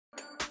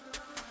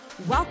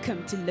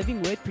Welcome to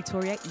Living Word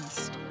Pretoria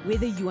East.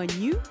 Whether you are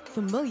new,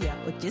 familiar,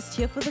 or just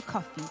here for the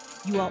coffee,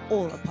 you are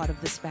all a part of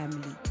this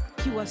family.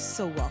 You are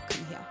so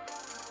welcome here.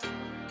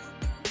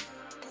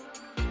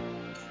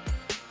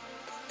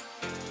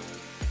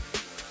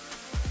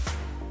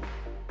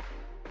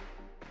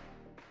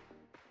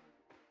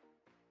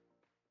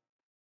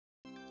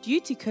 Due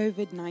to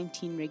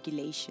COVID-19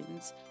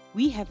 regulations,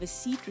 we have a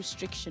seat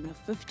restriction of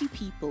 50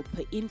 people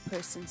per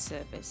in-person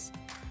service.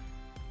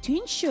 To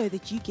ensure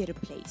that you get a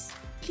place,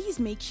 please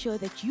make sure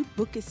that you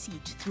book a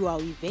seat through our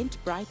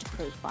Eventbrite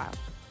profile.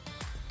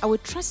 Our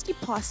trusty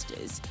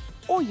pastors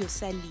or your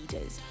cell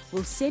leaders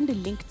will send a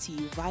link to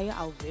you via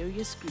our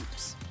various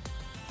groups.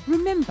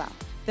 Remember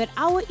that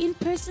our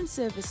in-person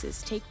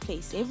services take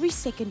place every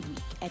second week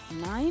at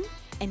 9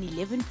 and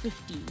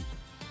 11:15.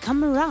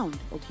 Come around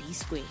or be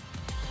square.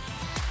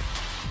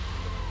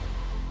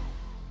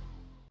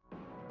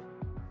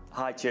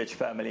 Hi church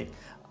family,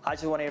 I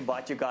just want to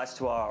invite you guys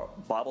to our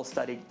Bible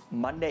study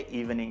Monday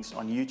evenings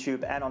on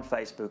YouTube and on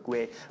Facebook,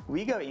 where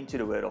we go into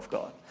the Word of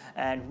God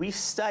and we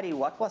study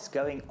what was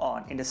going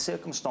on in the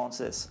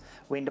circumstances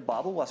when the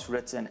Bible was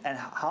written and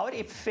how it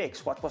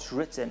affects what was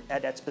written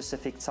at that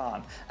specific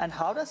time, and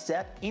how does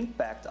that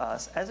impact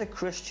us as a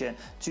Christian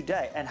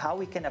today and how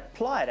we can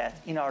apply that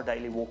in our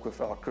daily walk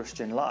with our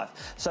Christian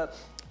life. So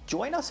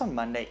join us on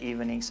Monday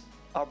evenings.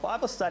 Our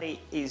Bible study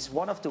is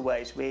one of the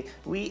ways where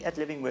we at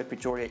Living Word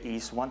Pretoria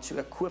East want to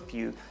equip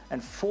you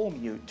and form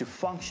you to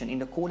function in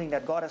the calling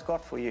that God has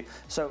got for you.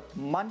 So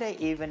Monday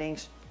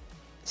evenings,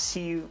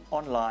 see you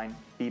online.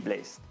 Be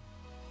blessed.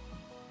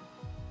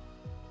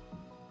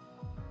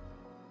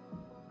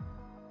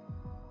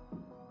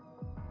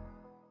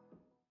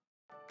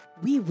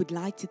 We would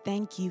like to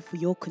thank you for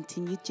your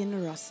continued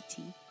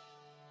generosity.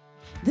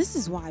 This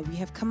is why we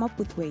have come up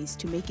with ways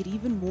to make it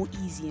even more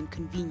easy and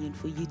convenient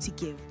for you to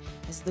give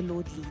as the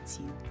Lord leads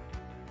you.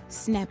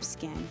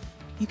 SnapScan.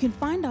 You can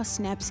find our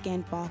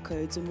SnapScan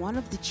barcodes on one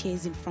of the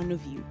chairs in front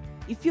of you.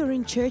 If you're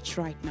in church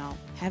right now,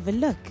 have a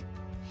look.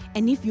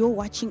 And if you're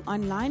watching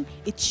online,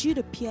 it should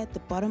appear at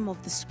the bottom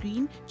of the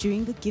screen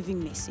during the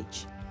giving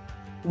message.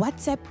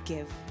 WhatsApp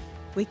Give,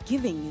 where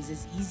giving is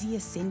as easy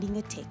as sending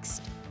a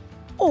text.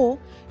 Or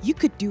you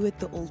could do it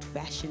the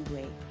old-fashioned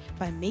way,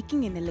 by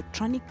making an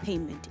electronic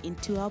payment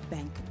into our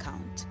bank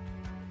account.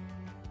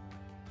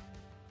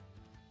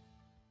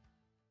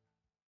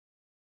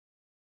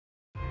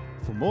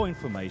 For more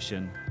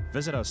information,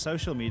 visit our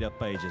social media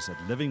pages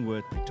at Living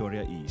Word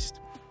Pretoria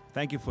East.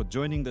 Thank you for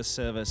joining this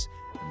service,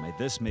 and may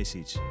this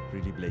message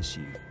really bless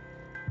you.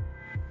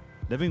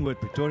 Living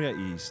Word Pretoria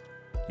East,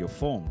 you're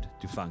formed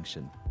to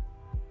function.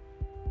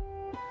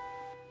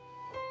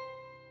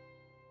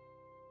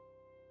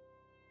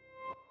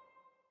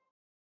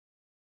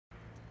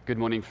 Good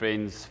morning,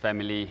 friends,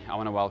 family. I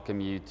want to welcome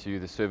you to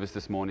the service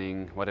this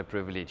morning. What a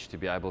privilege to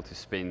be able to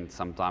spend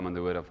some time on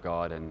the Word of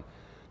God, and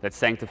that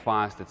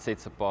sanctifies, that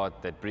sets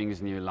apart, that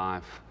brings new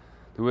life.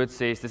 The Word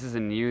says this is a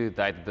new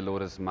day that the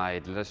Lord has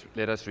made.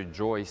 Let us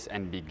rejoice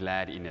and be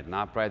glad in it. And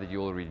I pray that you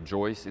will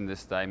rejoice in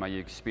this day. May you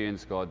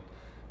experience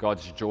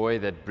God's joy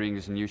that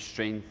brings new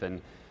strength.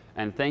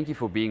 And thank you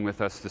for being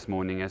with us this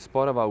morning. As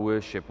part of our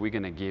worship, we're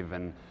going to give.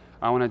 And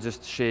I want to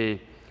just share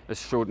a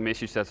short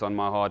message that's on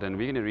my heart, and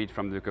we're going to read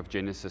from the book of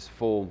Genesis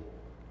 4,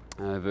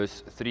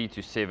 verse 3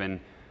 to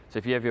 7. So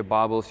if you have your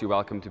Bibles, you're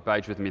welcome to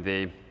page with me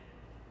there.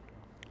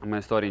 I'm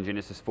going to start in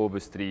Genesis 4,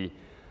 verse 3.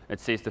 It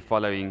says the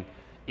following: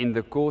 In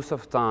the course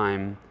of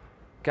time,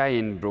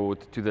 Cain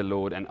brought to the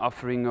Lord an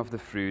offering of the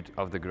fruit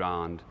of the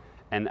ground,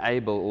 and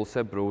Abel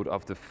also brought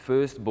of the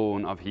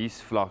firstborn of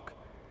his flock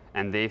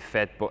and their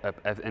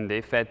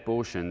fat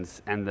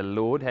portions, and the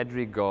Lord had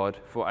regard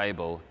for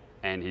Abel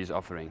and his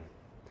offering.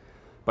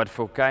 But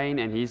for Cain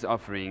and his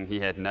offering he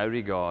had no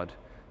regard.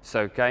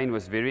 So Cain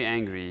was very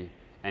angry,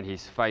 and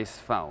his face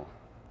fell.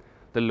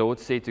 The Lord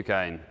said to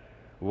Cain,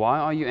 Why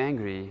are you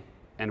angry,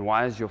 and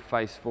why is your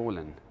face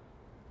fallen?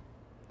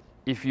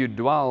 If you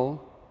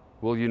dwell,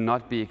 will you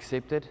not be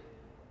accepted?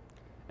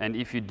 And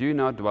if you do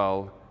not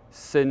dwell,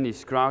 sin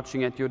is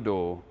crouching at your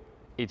door.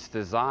 Its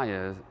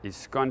desire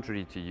is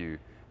contrary to you,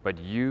 but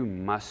you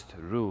must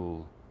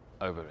rule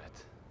over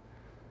it.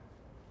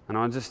 And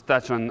I'll just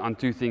touch on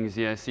two things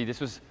here. See, this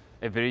was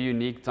a very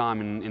unique time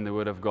in the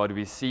Word of God.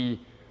 We see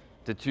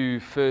the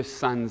two first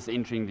sons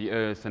entering the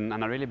earth, and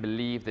I really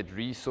believe that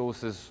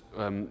resources,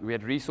 we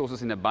had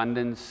resources in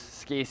abundance,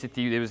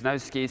 scarcity, there was no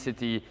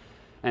scarcity,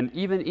 and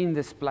even in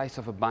this place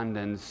of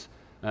abundance,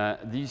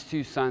 these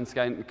two sons,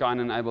 Cain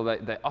and Abel,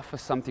 they offer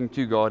something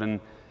to God,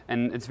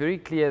 and it's very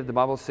clear, the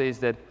Bible says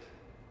that,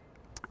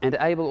 and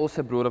Abel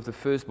also brought of the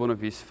firstborn of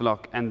his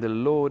flock, and the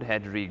Lord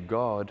had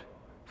regard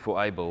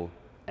for Abel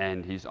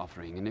and his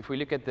offering. And if we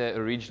look at the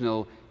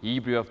original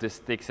Hebrew of this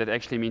text, it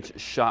actually means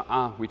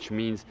sha'ah, which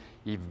means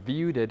he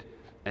viewed it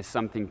as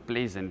something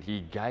pleasant.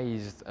 He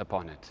gazed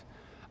upon it.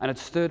 And it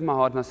stirred my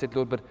heart, and I said,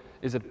 Lord, but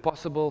is it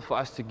possible for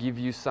us to give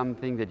you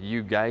something that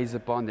you gaze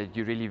upon, that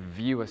you really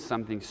view as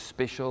something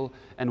special?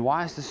 And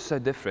why is this so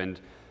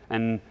different?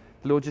 And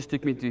the Lord just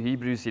took me to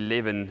Hebrews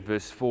 11,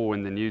 verse 4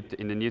 in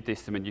the New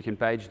Testament. You can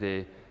page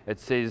there. It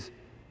says,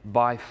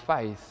 by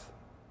faith,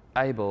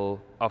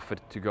 Abel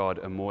offered to God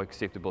a more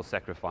acceptable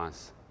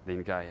sacrifice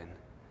than Cain,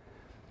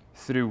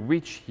 through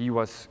which he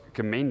was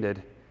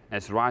commended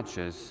as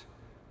righteous,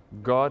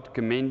 God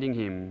commending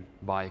him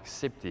by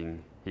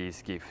accepting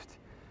his gift.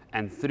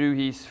 And through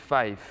his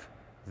faith,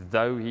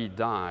 though he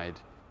died,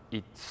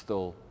 it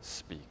still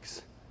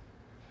speaks.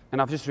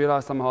 And I've just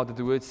realized somehow that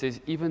the word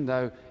says, even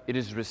though it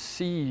is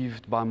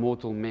received by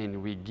mortal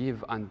men, we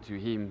give unto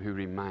him who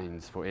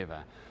remains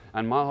forever.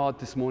 And my heart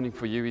this morning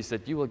for you is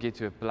that you will get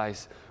to a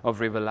place of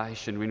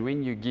revelation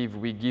when you give,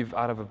 we give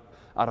out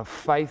of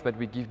faith, but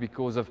we give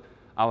because of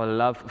our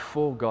love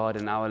for God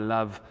and our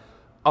love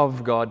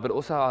of God, but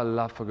also our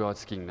love for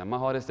God's kingdom. My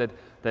heart is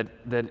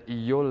that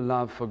your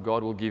love for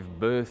God will give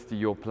birth to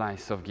your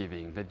place of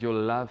giving, that your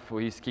love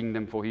for His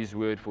kingdom, for His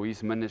word, for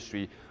His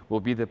ministry will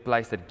be the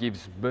place that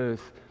gives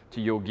birth to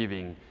your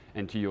giving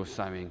and to your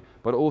sowing,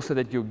 but also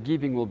that your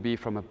giving will be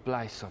from a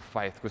place of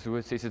faith, because the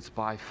word says it's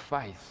by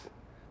faith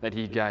that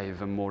He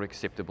gave a more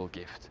acceptable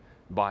gift,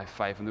 by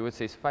faith. And the word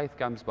says faith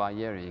comes by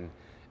hearing,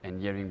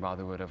 and hearing by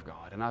the word of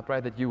God. And I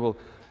pray that you will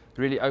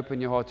really open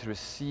your heart to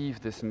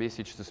receive this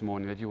message this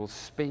morning, that you will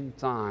spend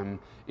time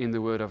in the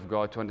word of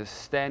God to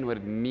understand what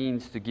it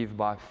means to give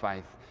by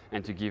faith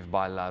and to give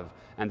by love,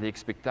 and the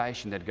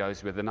expectation that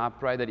goes with it. And I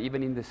pray that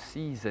even in the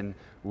season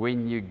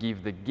when you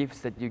give, the gifts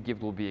that you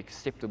give will be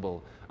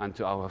acceptable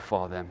unto our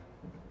Father.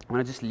 I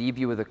want to just leave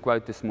you with a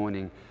quote this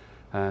morning.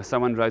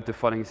 Someone wrote the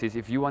following. It says,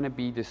 if you want to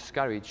be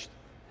discouraged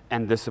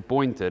and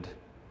disappointed,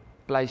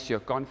 place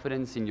your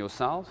confidence in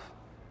yourself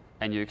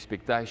and your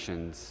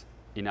expectations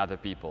in other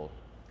people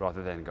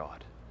rather than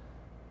God.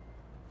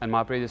 And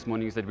my prayer this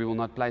morning is that we will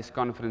not place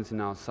confidence in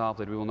ourselves,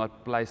 that we will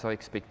not place our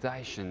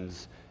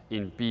expectations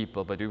in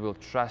people, but we will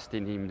trust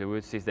in Him. The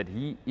word says that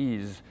He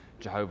is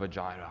Jehovah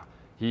Jireh.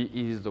 He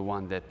is the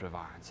one that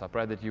provides. I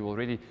pray that you will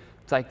really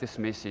take this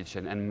message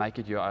and make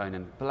it your own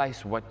and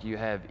place what you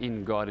have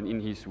in God and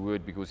in His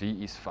word, because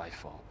He is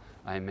faithful.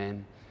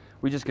 Amen.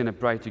 We're just going to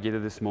pray together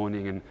this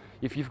morning, and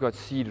if you've got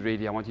seed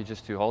ready, I want you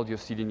just to hold your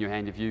seed in your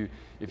hand. If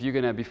you're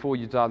going to, before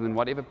you dial in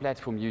whatever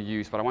platform you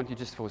use, but I want you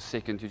just for a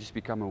second to just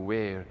become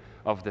aware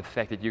of the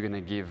fact that you're going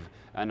to give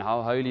and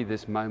how holy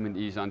this moment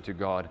is unto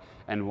God,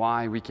 and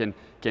why we can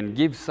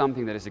give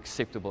something that is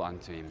acceptable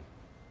unto Him.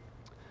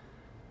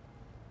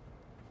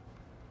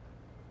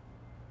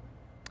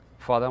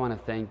 Father, I want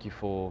to thank You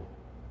for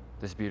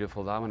this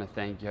beautiful day. I want to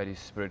thank You, Holy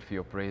Spirit, for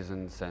Your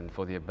presence and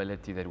for the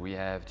ability that we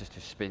have just to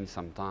spend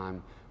some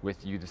time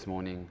with You this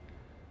morning.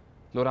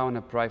 Lord, I want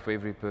to pray for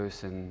every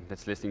person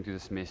that's listening to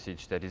this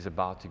message that is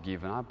about to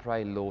give. And I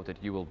pray, Lord,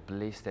 that You will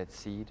bless that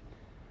seed.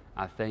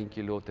 I thank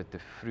You, Lord, that the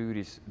fruit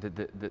is,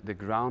 the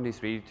ground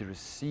is ready to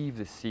receive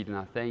the seed. And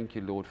I thank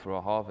You, Lord, for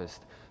a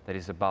harvest that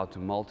is about to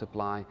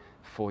multiply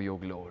for Your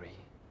glory.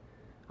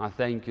 I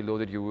thank You,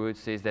 Lord, that Your word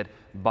says that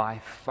by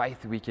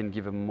faith we can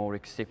give a more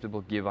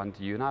acceptable give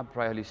unto You. And I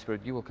pray, Holy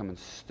Spirit, You will come and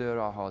stir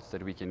our hearts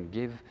that we can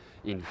give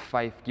in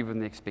faith, given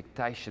the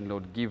expectation,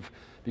 Lord, give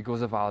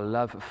because of our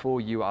love for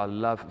You, our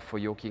love for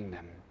Your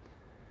kingdom.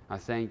 I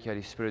thank You,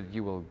 Holy Spirit, that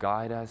You will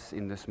guide us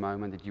in this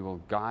moment, that You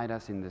will guide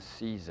us in this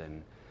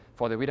season.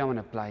 Father, we don't want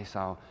to place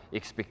our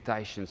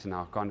expectations and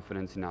our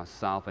confidence in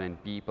ourselves and in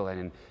people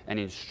and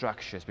in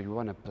structures, but we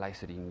want to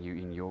place it in You,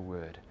 in Your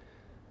word.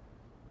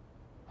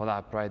 Father,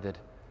 I pray that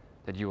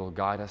You will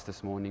guide us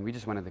this morning. We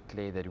just want to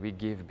declare that we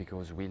give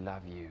because we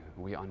love You,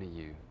 we honor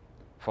You.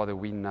 Father,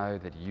 we know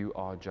that You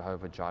are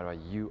Jehovah Jireh,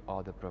 You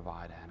are the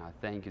provider, and I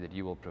thank You that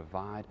You will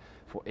provide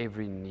for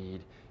every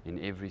need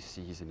in every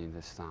season in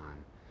this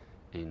time.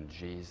 In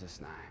Jesus'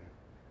 name.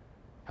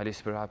 Holy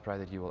Spirit, I pray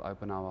that You will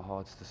open our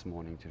hearts this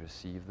morning to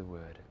receive the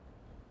word.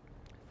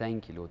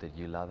 Thank You, Lord, that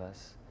You love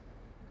us,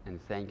 and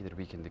thank You that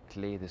we can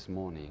declare this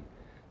morning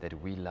that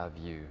we love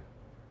You.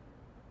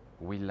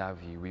 We love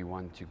You. We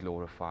want to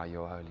glorify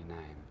Your holy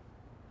name.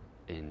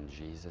 In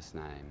Jesus'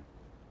 name,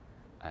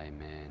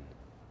 amen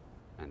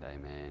and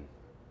amen.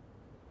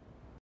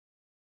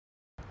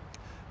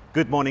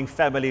 Good morning,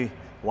 family.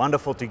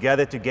 Wonderful to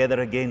gather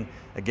together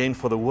again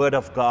for the Word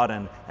of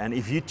God. And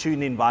if you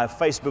tune in via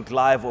Facebook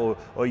Live or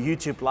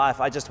YouTube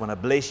Live, I just want to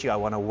bless you. I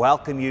want to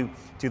welcome you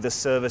to the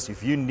service.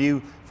 If you're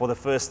new for the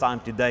first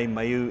time today,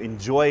 may you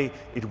enjoy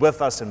it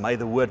with us, and may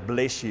the Word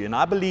bless you. And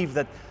I believe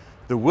that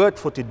the word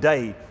for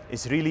today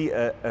is really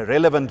a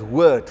relevant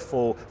word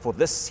for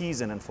this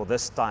season and for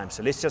this time.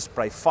 So let's just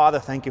pray. Father,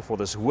 thank You for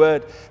this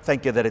word.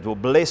 Thank You that it will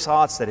bless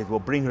hearts, that it will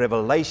bring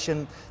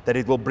revelation, that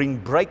it will bring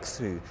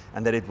breakthrough,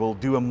 and that it will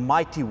do a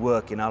mighty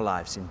work in our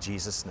lives. In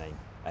Jesus' name,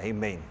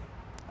 amen.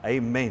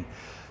 Amen.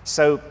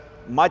 So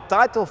my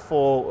title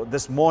for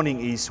this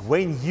morning is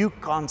When You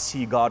Can't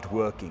See God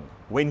Working.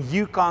 When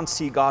you can't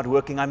see God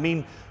working. I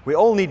mean, we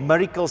all need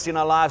miracles in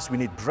our lives. We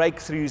need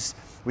breakthroughs.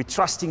 We're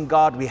trusting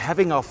God. We're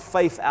having our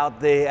faith out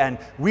there. And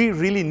we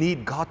really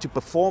need God to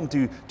perform,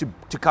 to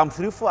come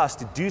through for us,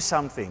 to do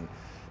something.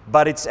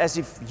 But it's as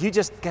if you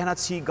just cannot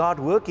see God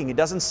working. It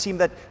doesn't seem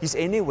that He's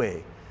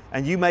anywhere.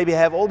 And you maybe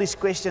have all these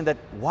questions that,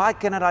 why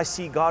cannot I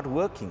see God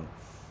working?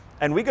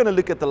 And we're going to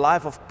look at the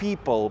life of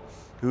people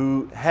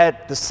who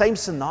had the same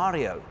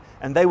scenario,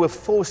 and they were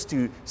forced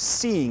to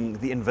seeing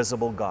the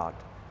invisible God.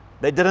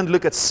 They didn't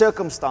look at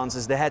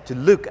circumstances, they had to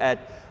look at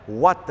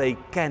what they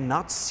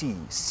cannot see,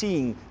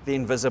 seeing the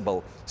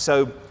invisible.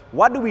 So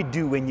what do we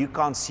do when you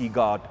can't see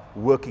God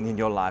working in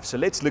your life? So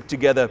let's look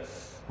together.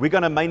 We're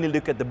going to mainly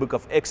look at the book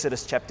of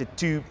Exodus chapter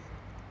 2,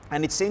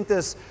 and it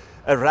centers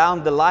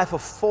around the life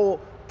of 4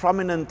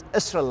 prominent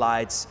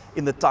Israelites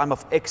in the time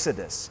of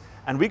Exodus.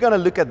 And we're going to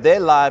look at their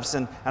lives,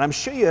 and I'm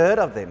sure you heard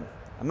of them.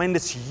 I mean,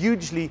 it's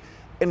hugely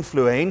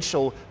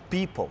influential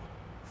people.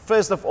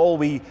 First of all,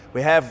 we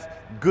have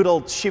good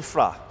old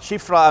Shiphrah.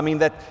 Shiphrah, I mean,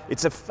 that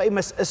it's a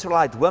famous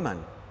Israelite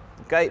woman.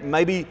 Okay,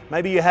 maybe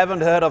you haven't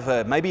heard of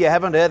her. Maybe you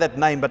haven't heard that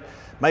name, but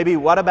maybe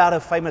what about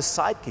her famous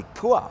sidekick,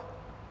 Pua?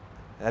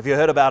 Have you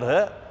heard about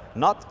her?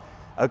 Not?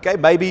 Okay,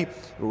 maybe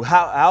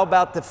how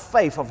about the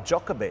faith of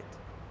Jochebed?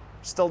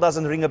 Still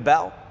doesn't ring a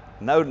bell?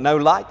 No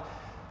light?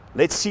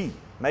 Let's see.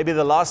 Maybe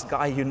the last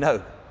guy you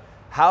know.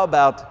 How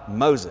about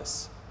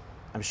Moses?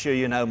 I'm sure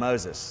you know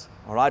Moses.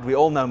 All right, we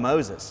all know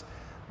Moses.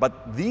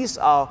 But these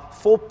are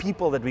 4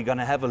 people that we're going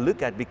to have a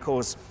look at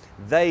because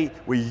they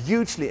were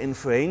hugely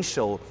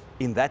influential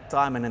in that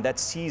time and in that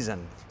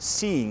season,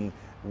 seeing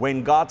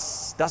when God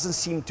doesn't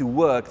seem to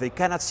work, they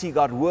cannot see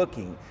God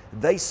working.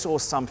 They saw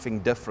something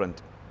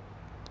different.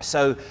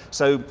 So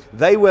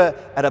they were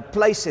at a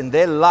place in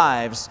their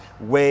lives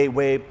where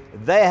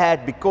they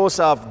had, because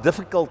of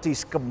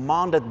difficulties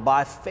commanded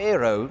by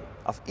Pharaoh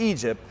of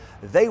Egypt,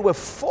 they were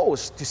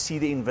forced to see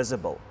the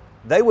invisible.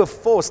 They were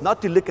forced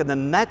not to look at the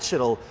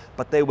natural,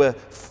 but they were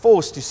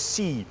forced to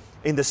see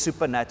in the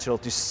supernatural,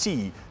 to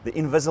see the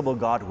invisible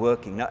God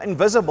working. Now,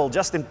 invisible,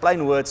 just in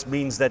plain words,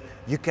 means that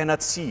you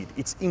cannot see it.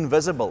 It's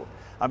invisible.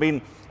 I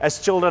mean, as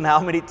children, how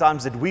many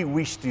times did we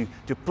wish to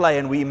play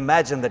and we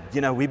imagine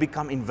that, we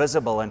become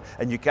invisible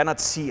and you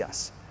cannot see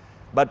us.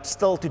 But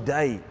still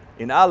today,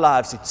 in our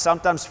lives, it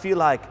sometimes feels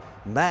like,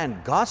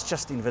 man, God's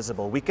just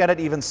invisible. We cannot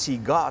even see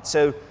God.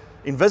 So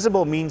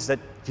invisible means that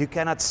you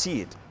cannot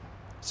see it.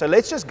 So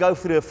let's just go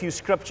through a few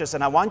scriptures,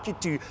 and I want you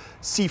to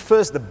see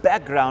first the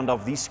background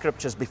of these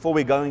scriptures before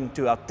we go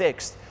into our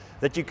text,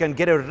 that you can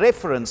get a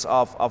reference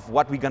of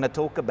what we're going to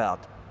talk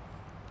about.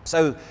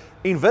 So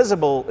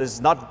invisible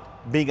is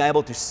not being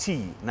able to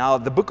see. Now,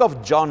 the book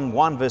of John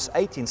 1 verse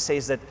 18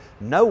 says that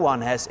no one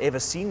has ever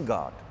seen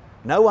God.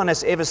 No one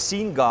has ever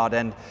seen God.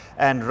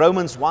 And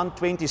Romans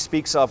 1:20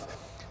 speaks of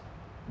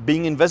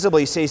being invisible.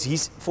 He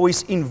says, for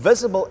his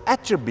invisible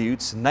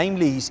attributes,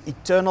 namely his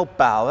eternal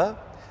power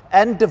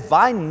and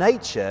divine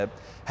nature,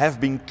 have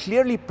been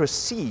clearly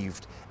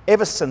perceived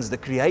ever since the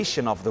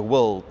creation of the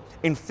world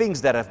in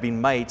things that have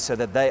been made, so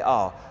that they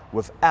are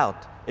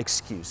without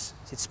excuse.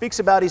 It speaks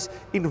about his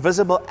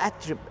invisible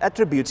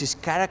attributes, his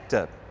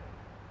character.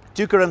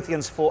 2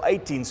 Corinthians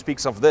 4:18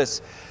 speaks of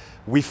this.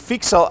 We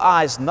fix our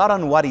eyes not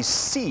on what is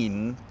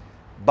seen,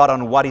 but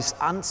on what is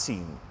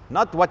unseen.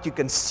 Not what you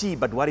can see,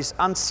 but what is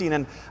unseen.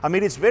 And I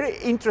mean, it's very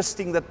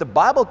interesting that the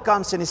Bible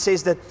comes and it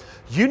says that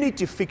you need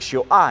to fix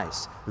your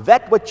eyes.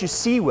 That what you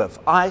see with,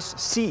 eyes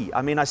see.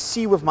 I mean, I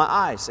see with my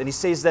eyes. And he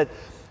says that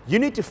you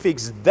need to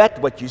fix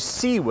that what you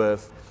see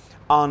with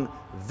on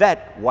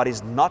that what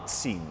is not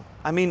seen.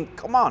 I mean,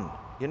 come on,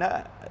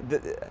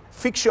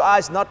 fix your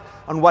eyes not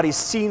on what is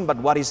seen, but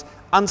what is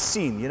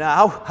unseen.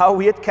 How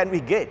weird can we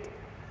get?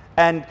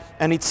 And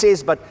it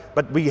says,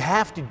 but we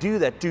have to do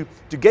that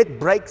to get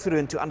breakthrough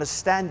and to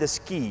understand this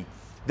key.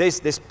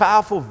 There's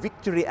powerful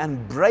victory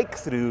and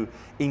breakthrough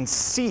in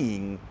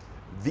seeing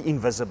the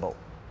invisible.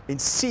 In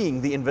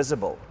seeing the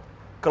invisible.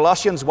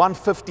 Colossians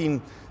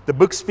 1:15, the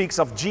book speaks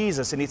of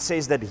Jesus, and it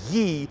says that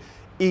He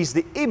is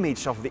the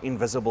image of the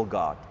invisible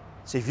God.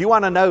 So if you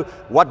want to know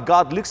what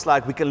God looks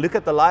like, we can look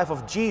at the life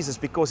of Jesus,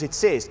 because it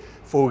says,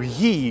 for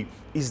He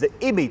is the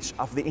image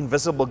of the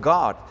invisible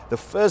God, the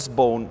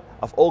firstborn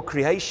of all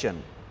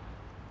creation.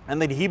 And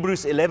then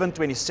Hebrews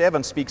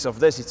 11:27 speaks of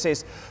this. It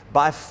says,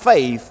 by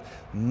faith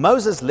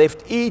Moses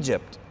left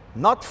Egypt,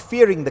 not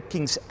fearing the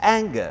king's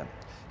anger.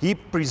 He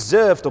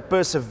preserved or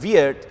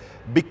persevered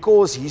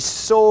because he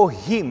saw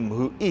Him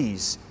who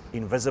is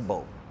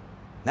invisible.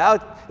 Now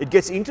it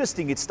gets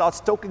interesting. It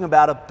starts talking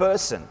about a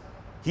person.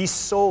 He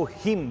saw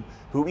Him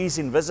who is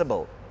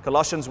invisible.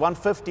 Colossians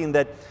 1:15,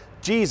 that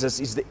Jesus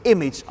is the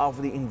image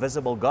of the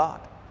invisible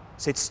God.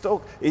 So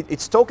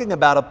it's talking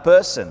about a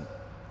person.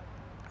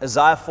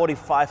 Isaiah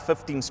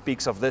 45:15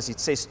 speaks of this. It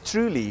says,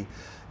 truly,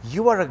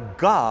 you are a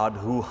God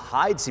who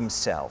hides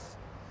Himself,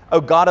 O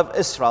God of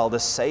Israel, the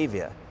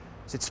Savior.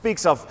 So it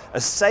speaks of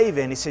a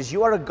Savior, and it says,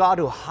 you are a God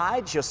who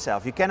hides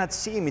yourself. You cannot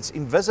see Him. It's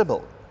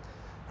invisible.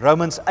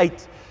 Romans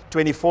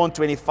 8:24 and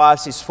 25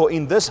 says, for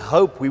in this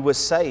hope we were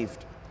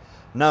saved.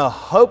 Now,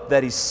 hope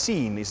that is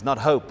seen is not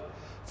hope.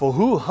 For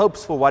who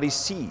hopes for what he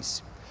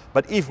sees?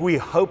 But if we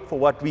hope for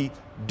what we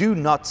do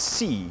not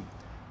see,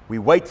 we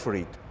wait for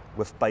it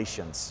with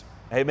patience.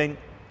 Amen.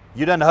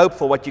 You don't hope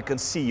for what you can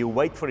see. You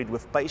wait for it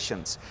with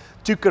patience.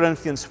 2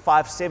 Corinthians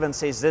 5:7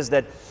 says this,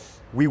 that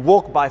we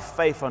walk by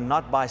faith and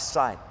not by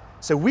sight.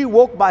 So we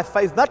walk by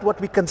faith, not what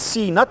we can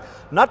see, not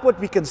what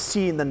we can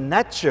see in the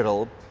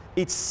natural.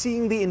 It's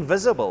seeing the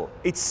invisible.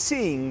 It's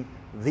seeing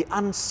the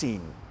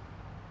unseen.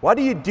 What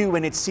do you do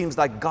when it seems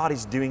like God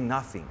is doing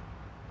nothing?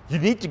 You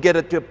need to get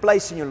it to a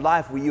place in your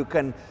life where you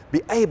can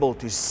be able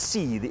to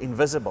see the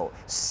invisible,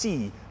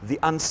 see the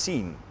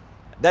unseen.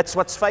 That's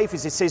what faith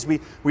is. It says we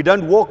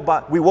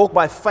walk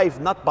by faith,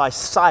 not by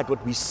sight,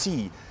 what we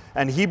see.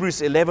 And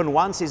Hebrews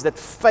 11:1 says that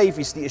faith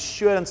is the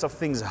assurance of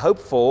things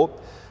hoped for,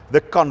 the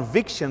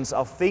convictions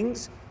of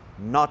things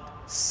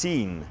not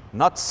seen.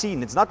 Not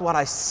seen. It's not what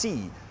I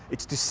see.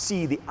 It's to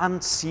see the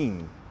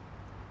unseen.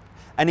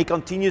 And he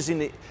continues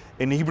in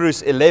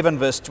Hebrews 11,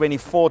 verse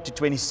 24 to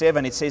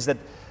 27. It says that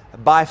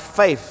by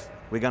faith,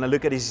 we're going to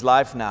look at his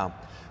life now.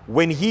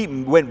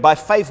 By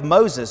faith,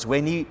 Moses,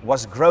 when he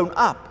was grown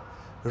up,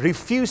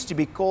 refused to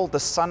be called the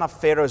son of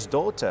Pharaoh's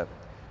daughter,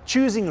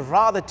 choosing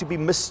rather to be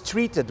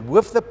mistreated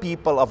with the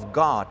people of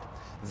God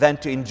than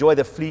to enjoy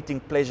the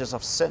fleeting pleasures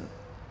of sin.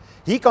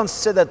 He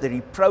considered the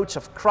reproach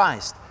of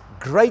Christ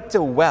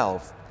greater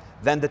wealth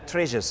than the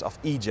treasures of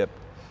Egypt,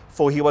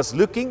 for he was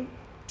looking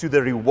to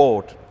the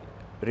reward.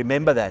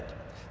 Remember that.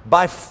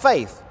 By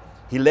faith,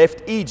 he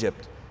left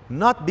Egypt,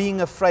 not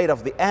being afraid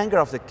of the anger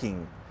of the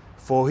king,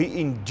 for he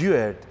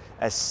endured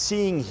as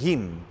seeing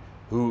him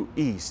who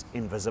is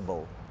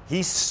invisible.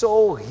 He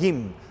saw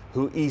him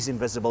who is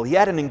invisible. He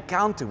had an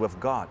encounter with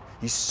God.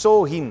 He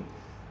saw him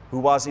who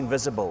was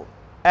invisible.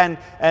 And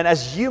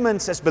as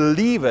humans, as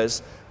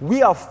believers,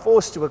 we are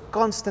forced to a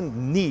constant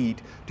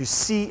need to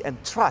see and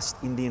trust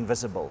in the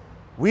invisible.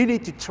 We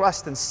need to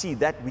trust and see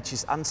that which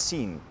is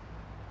unseen.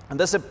 And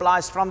this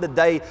applies from the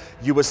day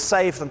you were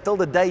saved until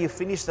the day you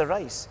finish the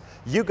race.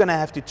 You're going to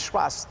have to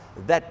trust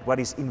that what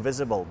is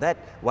invisible, that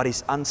what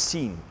is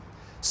unseen.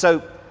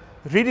 So,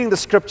 reading the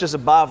scriptures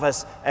above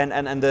us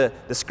and the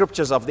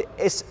scriptures of the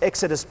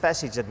Exodus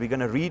passage that we're going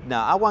to read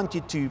now, I want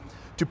you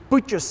to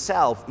put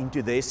yourself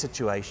into their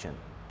situation.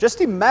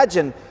 Just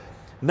imagine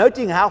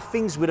noting how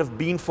things would have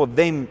been for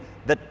them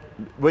that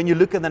when you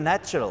look at the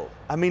natural.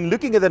 I mean,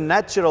 looking at the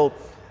natural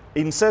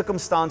in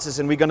circumstances,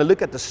 and we're going to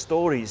look at the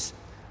stories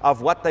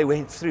of what they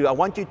went through. I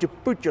want you to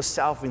put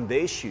yourself in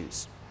their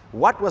shoes.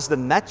 What was the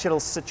natural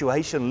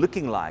situation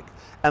looking like?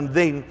 And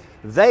then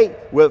they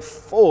were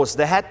forced,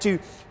 they had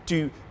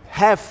to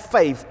have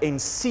faith in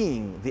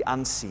seeing the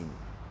unseen.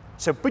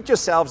 So put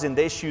yourselves in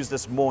their shoes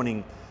this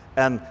morning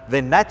and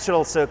their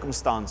natural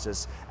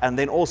circumstances, and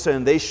then also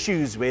in their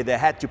shoes where they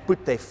had to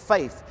put their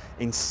faith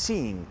in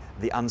seeing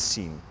the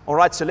unseen. All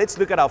right, so let's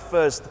look at our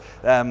first,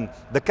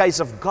 the case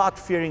of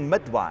God-fearing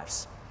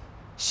midwives,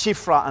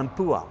 Shiphrah and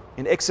Puah.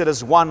 In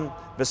Exodus 1,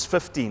 verse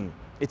 15,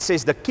 it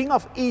says, the king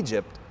of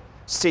Egypt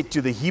said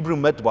to the Hebrew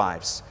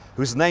midwives,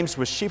 whose names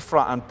were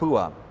Shiphrah and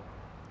Puah,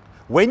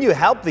 when you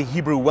help the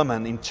Hebrew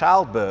women in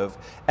childbirth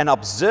and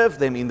observe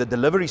them in the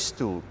delivery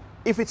stool,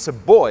 if it's a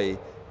boy,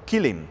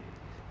 kill him.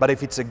 But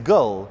if it's a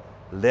girl,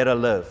 let her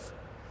live.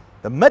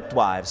 The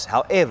midwives,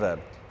 however,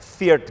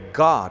 feared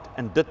God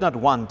and did not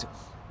want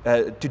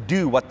to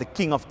do what the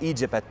king of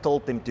Egypt had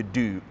told them to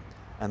do,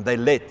 and they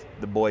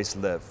let the boys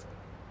live.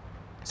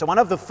 So one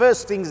of the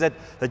first things that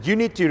you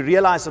need to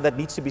realize, or that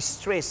needs to be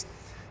stressed,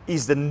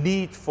 is the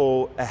need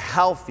for a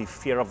healthy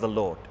fear of the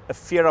Lord, a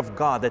fear of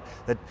God,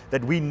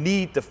 that we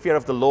need the fear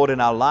of the Lord in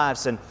our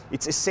lives. And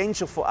it's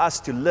essential for us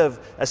to live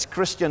as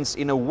Christians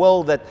in a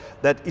world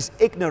that is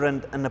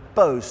ignorant and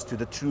opposed to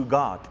the true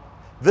God.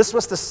 This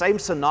was the same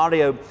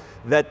scenario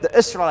that the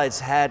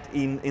Israelites had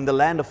in the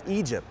land of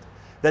Egypt,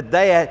 that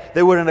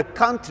they were in a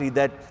country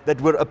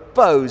that were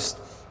opposed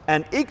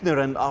and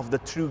ignorant of the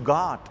true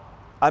God.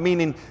 I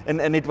mean,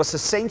 and it was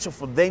essential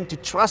for them to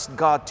trust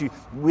God.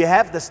 We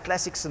have this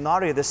classic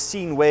scenario, this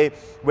scene where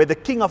the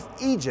king of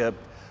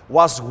Egypt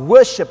was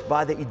worshipped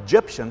by the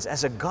Egyptians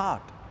as a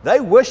god. They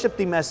worshipped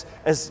him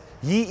as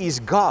he is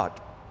God.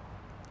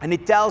 And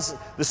it tells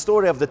the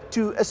story of the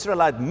two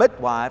Israelite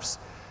midwives.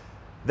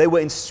 They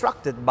were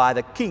instructed by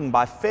the king,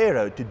 by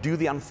Pharaoh, to do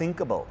the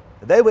unthinkable.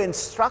 They were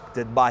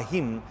instructed by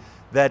him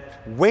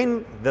that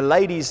when the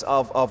ladies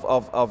of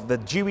the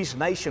Jewish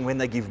nation, when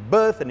they give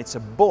birth and it's a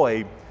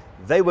boy,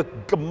 they were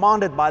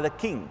commanded by the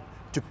king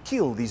to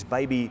kill these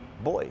baby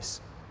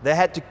boys. They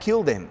had to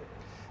kill them.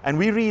 And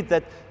we read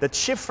that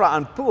Shiphrah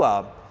and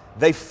Puah,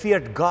 they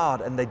feared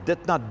God and they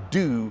did not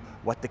do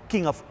what the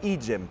king of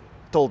Egypt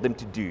told them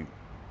to do.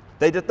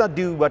 They did not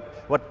do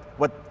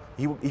what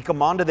he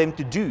commanded them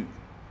to do.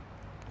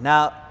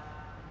 Now,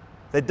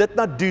 they did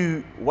not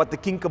do what the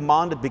king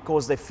commanded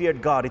because they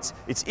feared God.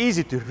 It's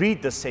easy to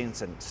read the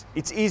sentence.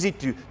 It's easy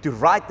to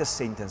write the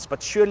sentence.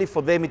 But surely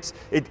for them,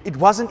 it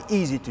wasn't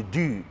easy to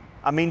do.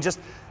 I mean, just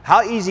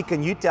how easy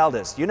can you tell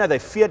this? You know, they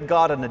feared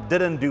God and they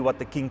didn't do what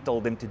the king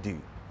told them to do.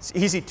 It's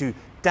easy to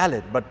tell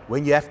it, but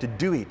when you have to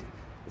do it,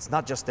 it's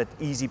not just that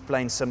easy,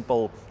 plain,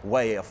 simple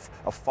way of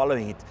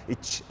following it.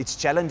 It's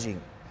challenging.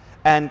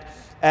 And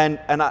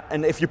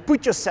if you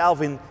put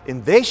yourself in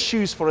their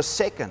shoes for a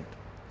second,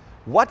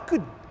 what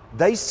could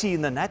they see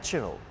in the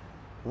natural?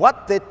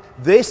 What did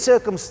their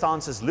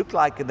circumstances look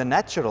like in the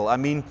natural? I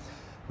mean,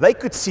 they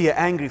could see an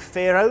angry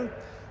Pharaoh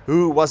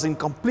who was in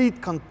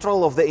complete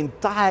control of the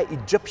entire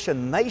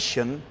Egyptian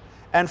nation,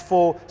 and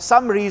for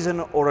some reason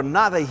or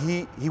another,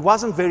 he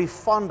wasn't very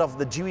fond of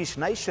the Jewish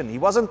nation. He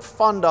wasn't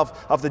fond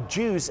of the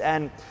Jews,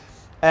 and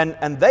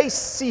they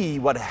see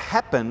what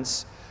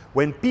happens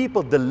when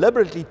people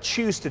deliberately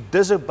choose to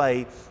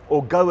disobey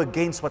or go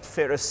against what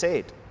Pharaoh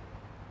said.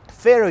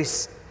 Pharaoh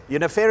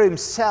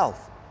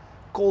himself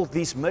called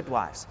these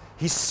midwives.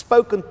 He's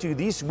spoken to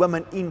these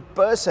women in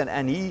person,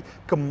 and he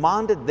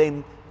commanded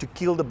them to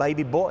kill the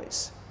baby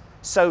boys.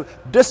 So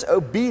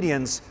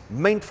disobedience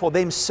meant for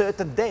them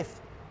certain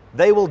death.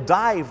 They will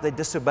die if they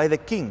disobey the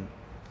king.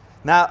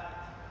 Now,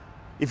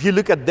 if you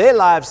look at their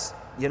lives,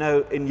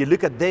 and you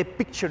look at their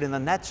picture in the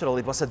natural,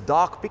 it was a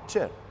dark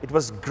picture. It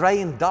was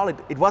gray and dull.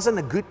 It wasn't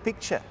a good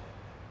picture.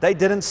 They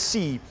didn't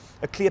see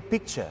a clear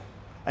picture.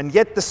 And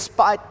yet,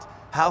 despite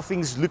how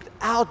things looked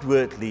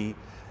outwardly,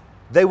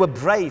 they were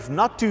brave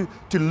not to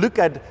look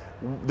at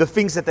the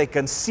things that they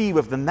can see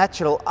with the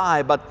natural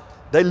eye, but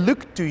they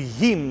looked to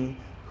Him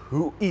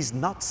who is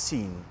not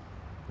seen.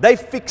 They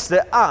fixed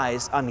their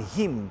eyes on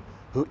Him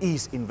who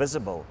is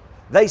invisible.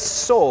 They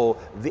saw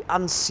the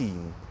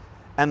unseen.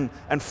 And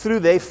through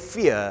their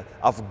fear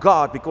of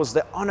God, because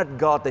they honored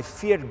God, they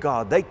feared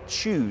God, they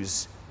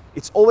choose.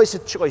 It's always a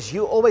choice.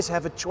 You always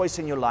have a choice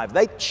in your life.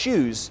 They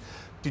choose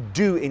to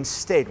do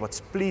instead what's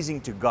pleasing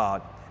to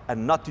God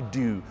and not to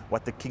do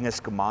what the king has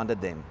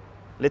commanded them.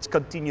 Let's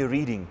continue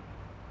reading.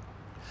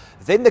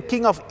 Then the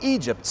king of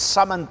Egypt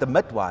summoned the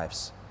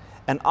midwives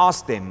and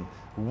asked them,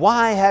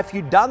 "Why have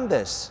you done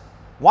this?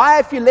 Why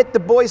have you let the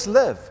boys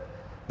live?"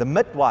 The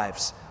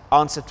midwives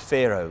answered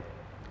Pharaoh,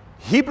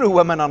 "Hebrew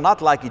women are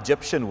not like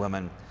Egyptian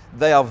women.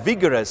 They are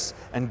vigorous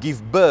and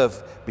give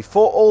birth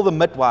before all the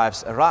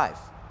midwives arrive."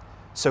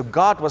 So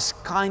God was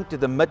kind to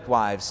the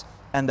midwives,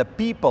 and the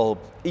people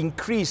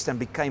increased and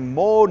became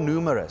more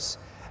numerous.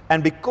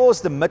 And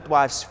because the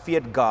midwives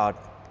feared God,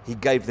 He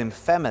gave them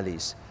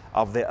families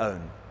of their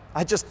own.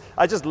 I just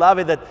love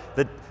it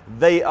that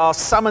they are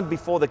summoned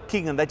before the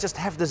king, and they just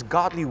have this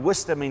godly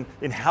wisdom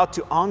in how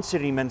to answer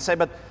him and say,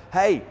 "But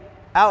hey,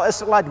 our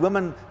Israelite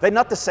women, they're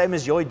not the same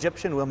as your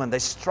Egyptian women. They're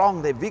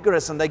strong, they're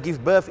vigorous, and they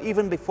give birth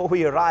even before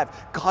we arrive."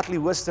 Godly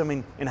wisdom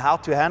in how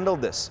to handle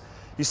this.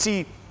 You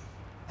see,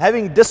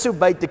 having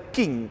disobeyed the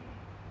king,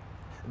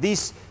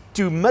 these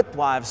two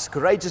midwives,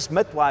 courageous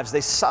midwives,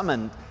 they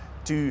summoned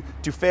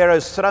to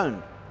Pharaoh's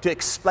throne to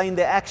explain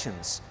their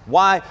actions,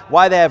 why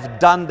they have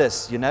done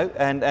this,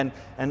 And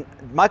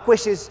my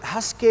question is, how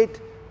scared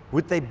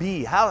would they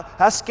be?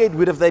 How scared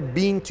would have they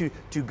been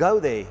to go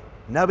there,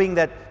 knowing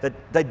that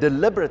they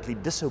deliberately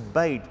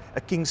disobeyed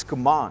a king's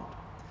command?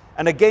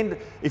 And again,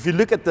 if you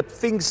look at the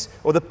things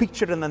or the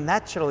picture in the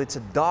natural, it's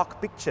a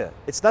dark picture.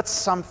 It's not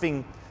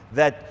something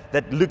that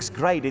looks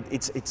great.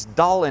 It's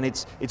dull and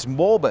it's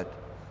morbid.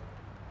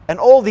 And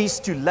all these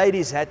two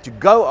ladies had to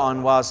go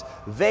on was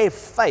their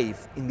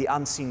faith in the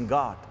unseen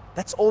God.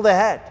 That's all they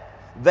had.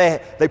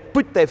 They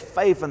put their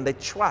faith and their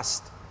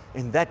trust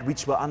in that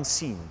which were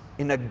unseen,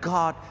 in a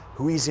God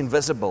who is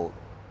invisible.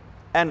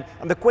 And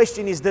the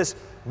question is this: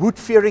 would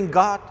fearing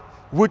God,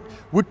 would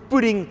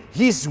putting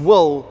His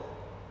will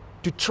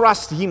to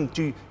trust Him,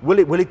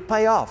 will it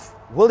pay off?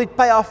 Will it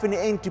pay off in the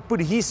end to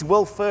put His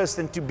will first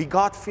and to be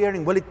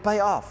God-fearing? Will it pay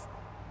off?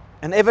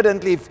 And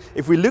evidently,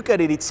 if we look at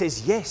it, it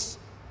says yes.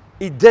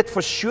 It did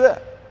for sure.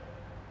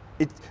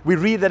 We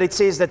read that it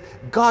says that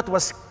God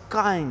was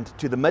kind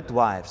to the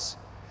midwives.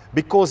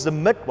 Because the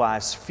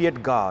midwives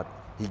feared God,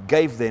 He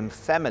gave them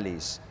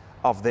families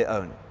of their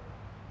own.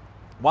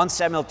 1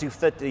 Samuel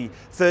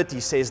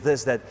 2:30 says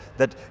this,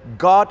 that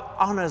God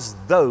honors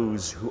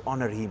those who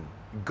honor Him.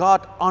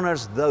 God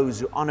honors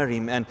those who honor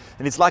Him. And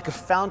it's like a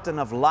fountain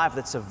of life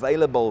that's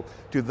available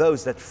to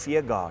those that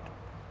fear God.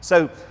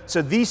 So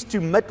these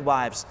two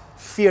midwives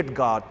feared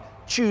God,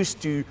 choose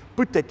to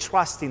put their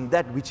trust in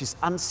that which is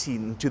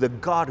unseen, to the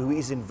God who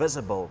is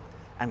invisible,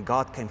 and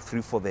God came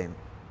through for them.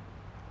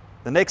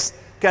 The next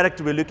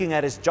character we're looking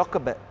at is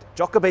Jochebed.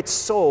 Jochebed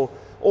saw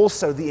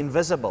also the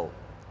invisible.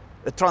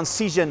 The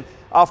transition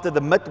after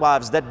the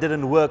midwives, that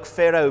didn't work.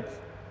 Pharaoh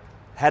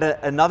had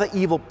another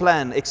evil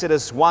plan.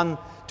 Exodus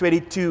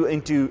 1:22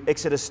 into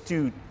Exodus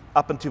 2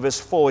 up into verse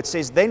 4. It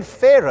says, "Then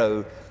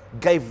Pharaoh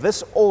gave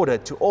this order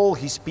to all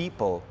his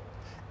people: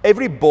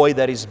 Every boy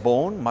that is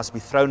born must be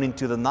thrown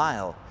into the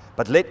Nile,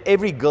 but let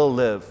every girl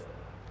live.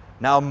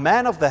 Now a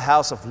man of the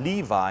house of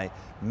Levi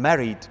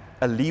married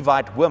a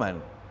Levite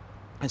woman,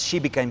 and she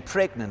became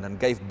pregnant and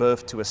gave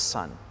birth to a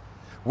son.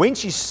 When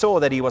she saw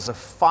that he was a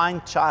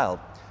fine child,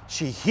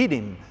 she hid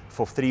him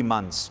for 3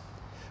 months.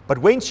 But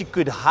when she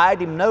could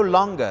hide him no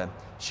longer,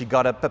 she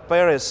got a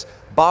papyrus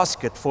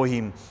basket for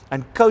him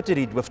and coated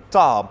it with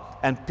tar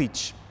and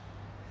pitch.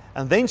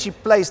 And then she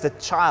placed the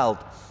child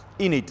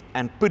in it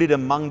and put it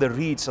among the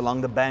reeds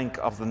along the bank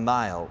of the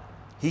Nile.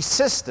 His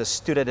sister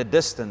stood at a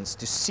distance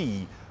to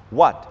see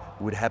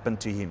what would happen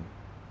to him."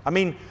 I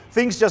mean,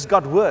 things just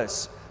got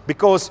worse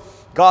because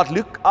God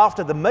looked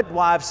after the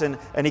midwives and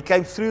He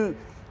came through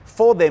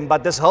for them,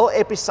 but this whole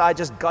episode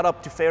just got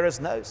up to Pharaoh's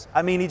nose.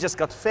 I mean, he just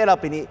got fed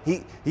up and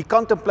he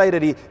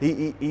contemplated,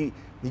 he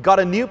He got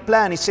a new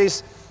plan. He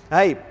says,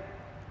 hey,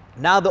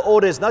 now the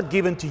order is not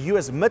given to you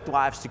as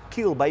midwives to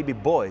kill baby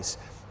boys.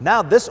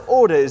 Now this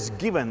order is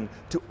given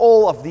to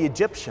all of the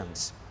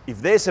Egyptians.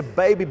 If there's a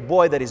baby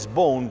boy that is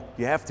born,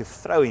 you have to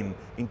throw him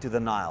into the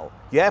Nile.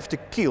 You have to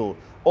kill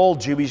all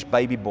Jewish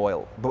baby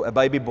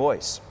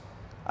boys.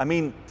 I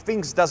mean,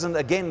 things doesn't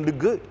again look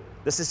good.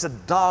 This is a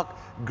dark,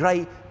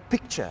 gray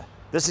picture.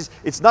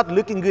 It's not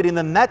looking good in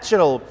the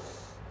natural.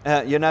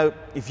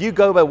 If you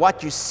go by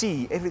what you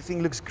see,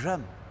 everything looks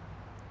grim.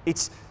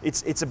 It's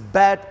a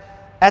bad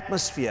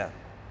atmosphere.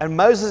 And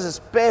Moses'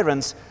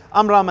 parents,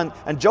 Amram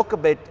and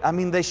Jochebed, I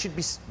mean, they should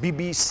be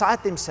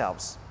beside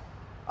themselves.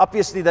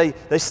 Obviously,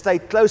 they stay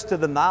close to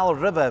the Nile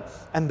River,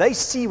 and they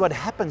see what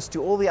happens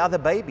to all the other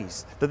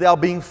babies, that they are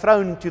being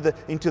thrown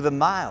into the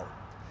Nile.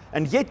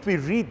 And yet we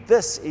read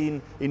this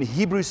in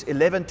Hebrews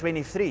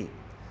 11:23.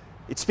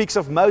 It speaks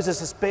of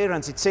Moses'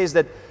 parents. It says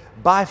that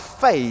by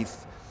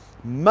faith,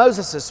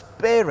 Moses'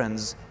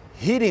 parents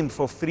hid him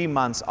for 3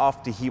 months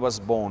after he was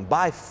born.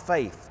 By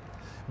faith.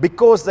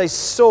 Because they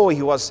saw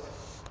he was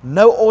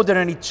no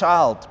ordinary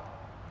child,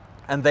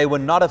 and they were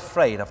not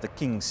afraid of the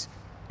king's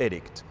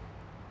edict.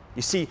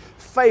 You see,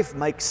 faith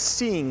makes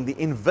seeing the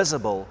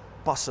invisible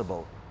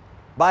possible.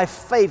 By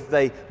faith,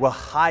 they were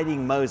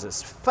hiding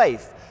Moses.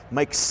 Faith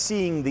makes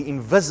seeing the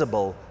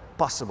invisible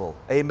possible.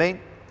 Amen?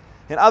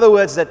 In other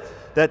words, that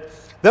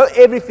though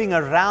everything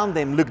around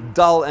them looked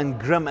dull and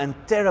grim and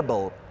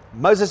terrible,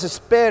 Moses'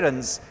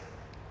 parents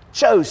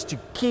chose to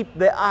keep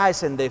their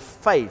eyes and their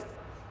faith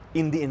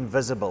in the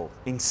invisible,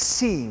 in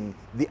seeing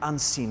the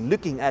unseen,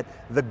 looking at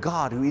the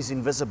God who is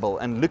invisible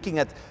and looking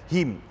at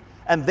Him.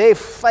 And their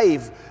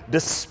faith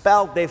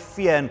dispelled their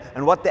fear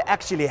and what they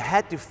actually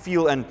had to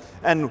feel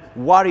and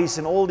worries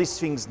and all these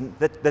things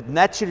that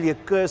naturally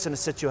occurs in a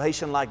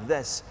situation like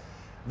this.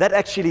 That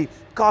actually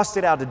cast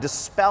it out, it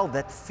dispelled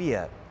that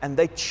fear. And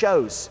they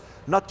chose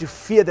not to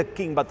fear the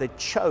king, but they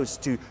chose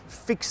to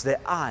fix their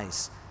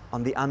eyes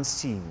on the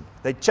unseen.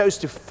 They chose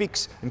to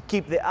fix and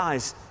keep their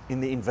eyes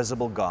in the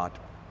invisible God.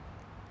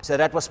 So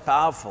that was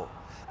powerful.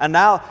 And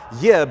now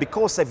here,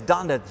 because they've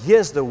done that,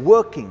 here's the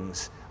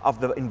workings of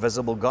the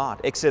invisible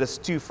God. Exodus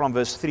 2 from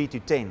verse 3 to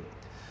 10.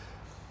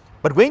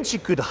 But when she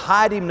could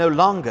hide him no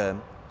longer,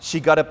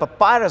 she got a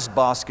papyrus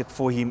basket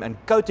for him and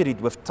coated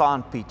it with tar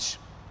and pitch.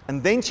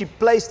 And then she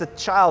placed the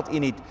child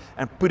in it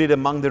and put it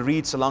among the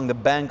reeds along the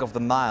bank of the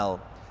Nile.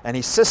 And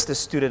his sister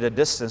stood at a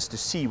distance to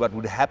see what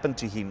would happen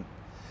to him.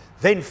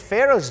 Then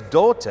Pharaoh's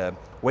daughter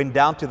went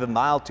down to the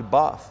Nile to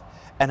bath,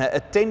 and her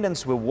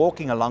attendants were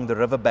walking along the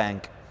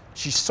riverbank.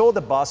 She saw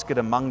the basket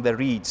among the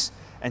reeds,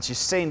 and she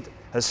sent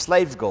her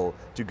slave girl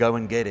to go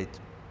and get it.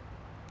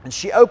 And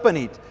she opened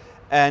it,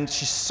 and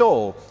she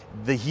saw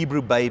the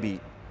Hebrew baby.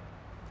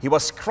 He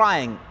was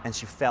crying, and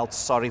she felt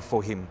sorry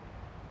for him.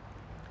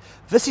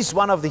 "This is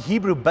one of the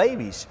Hebrew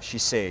babies," she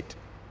said.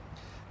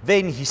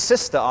 Then his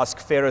sister asked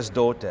Pharaoh's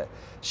daughter,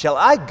 "Shall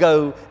I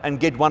go and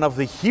get one of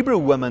the Hebrew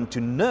women to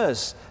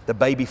nurse the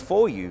baby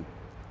for you?"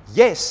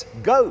 "Yes,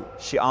 go,"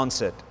 she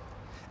answered.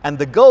 And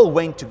the girl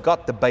went to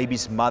get the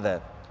baby's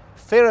mother.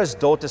 Pharaoh's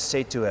daughter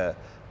said to her,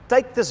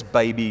 "Take this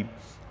baby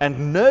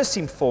and nurse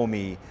him for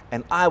me,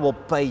 and I will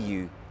pay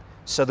you."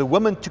 So the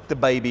woman took the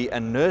baby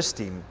and nursed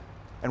him.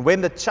 And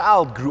when the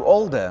child grew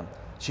older,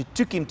 she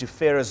took him to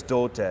Pharaoh's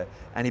daughter,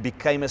 and he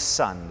became a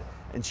son.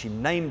 And she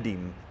named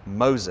him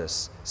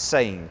Moses,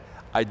 saying,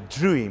 "I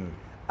drew him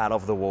out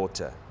of the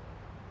water."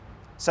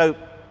 So,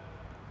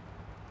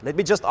 let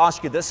me just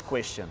ask you this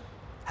question.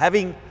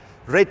 Having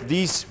read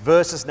these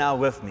verses now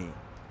with me,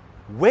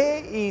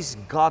 where is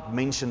God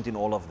mentioned in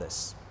all of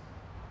this?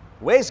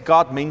 Where is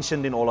God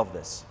mentioned in all of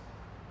this?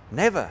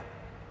 Never.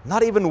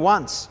 Not even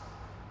once.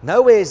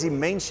 Nowhere is He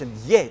mentioned,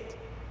 yet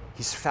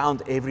He's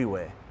found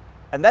everywhere.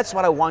 And that's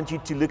what I want you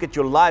to look at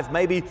your life.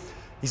 Maybe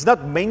He's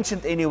not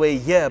mentioned anywhere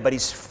here, but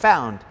He's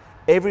found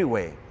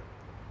everywhere.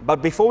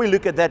 But before we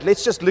look at that,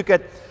 let's just look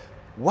at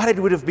what it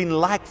would have been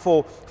like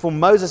for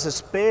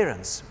Moses'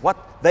 parents, what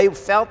they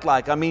felt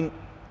like. I mean,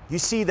 you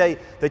see, they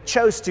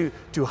chose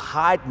to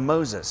hide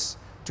Moses,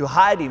 to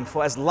hide him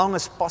for as long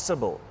as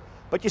possible.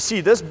 But you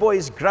see, this boy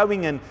is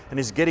growing and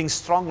is getting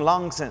strong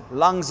lungs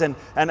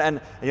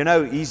and you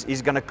know,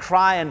 he's going to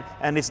cry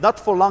and it's not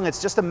for long.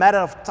 It's just a matter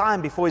of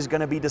time before he's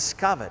going to be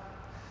discovered.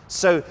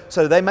 So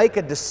they make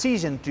a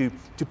decision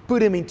to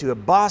put him into a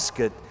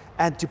basket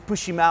and to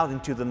push him out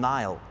into the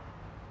Nile.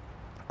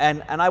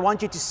 And I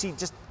want you to see,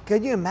 just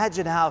can you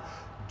imagine how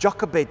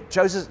Jochebed,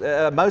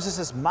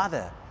 Moses'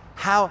 mother,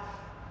 how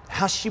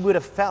she would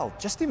have felt?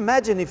 Just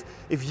imagine if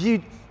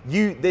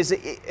there's an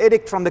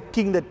edict from the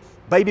king that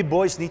baby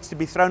boys needs to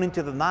be thrown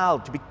into the Nile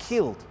to be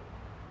killed.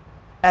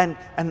 And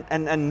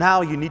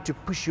now you need to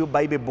push your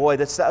baby boy.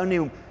 That's the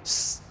only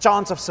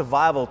chance of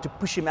survival, to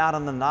push him out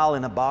on the Nile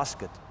in a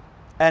basket.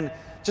 And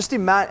just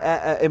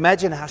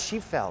imagine how she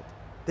felt.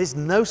 There's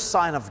no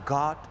sign of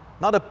God,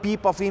 not a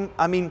peep of Him.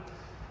 I mean,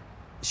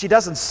 she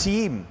doesn't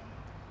see Him.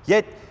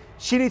 Yet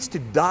she needs to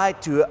die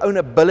to her own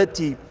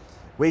ability,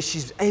 where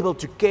she's able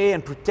to care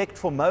and protect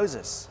for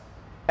Moses.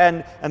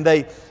 And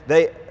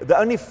the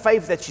only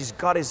faith that she's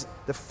got is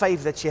the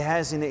faith that she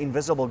has in the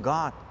invisible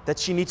God. That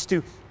she needs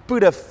to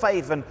put her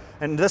faith,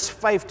 and this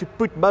faith to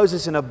put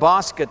Moses in a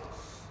basket,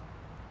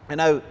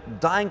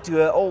 dying to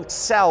her old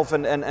self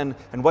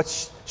and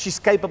what she's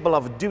capable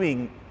of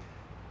doing.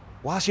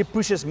 While she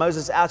pushes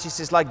Moses out, she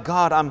says, like,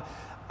 God,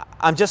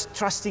 I'm just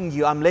trusting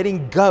you. I'm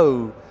letting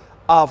go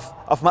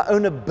of my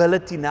own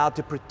ability now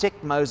to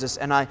protect Moses,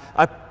 and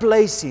I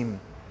place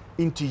him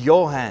into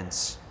your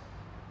hands.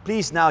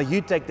 Please, now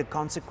you take the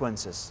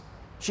consequences.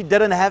 She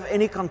didn't have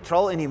any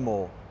control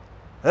anymore.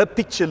 Her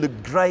picture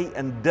looked gray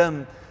and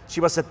dim.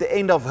 She was at the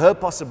end of her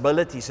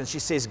possibilities, and she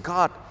says,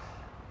 God,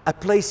 I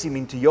place him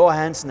into your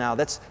hands now.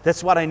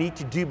 That's what I need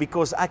to do,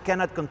 because I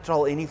cannot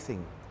control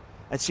anything.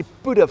 And she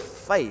put her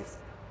faith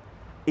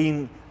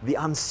in the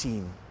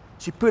unseen.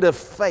 She put her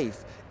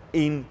faith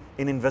in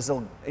an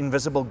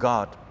invisible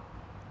God.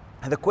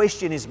 And the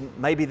question is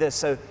maybe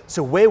this,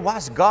 so where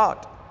was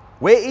God?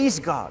 Where is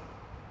God?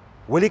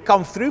 Will He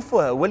come through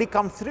for her? Will He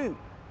come through?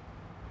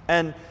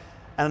 And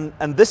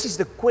this is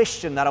the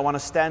question that I want to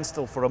stand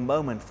still for a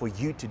moment for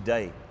you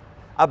today.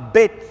 I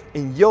bet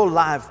in your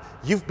life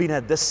you've been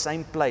at this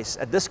same place,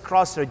 at this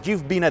crossroad.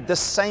 You've been at this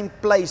same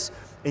place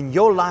in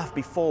your life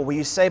before, where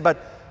you say, but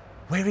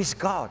where is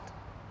God?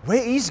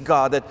 Where is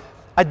God? That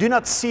I do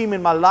not see Him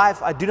in my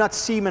life. I do not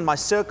see Him in my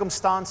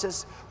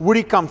circumstances. Would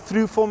He come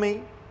through for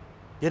me?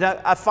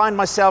 I find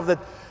myself that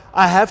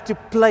I have to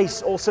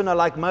place, also not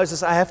like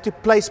Moses, I have to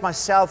place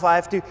myself, I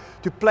have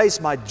to place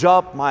my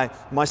job,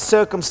 my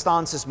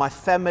circumstances, my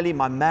family,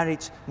 my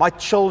marriage, my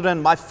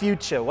children, my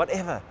future,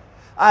 whatever.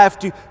 I have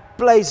to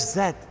place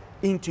that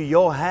into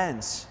your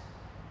hands.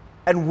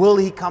 And will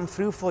He come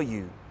through for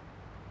you?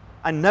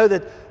 I know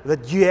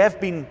that you have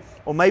been,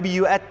 or maybe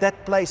you're at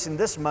that place in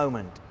this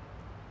moment,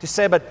 to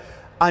say, but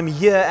I'm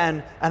here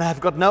and I've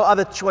got no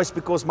other choice,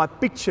 because my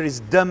picture is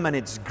dim and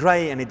it's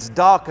gray and it's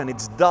dark and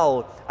it's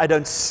dull. I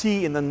don't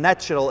see in the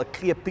natural a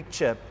clear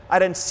picture. I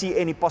don't see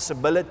any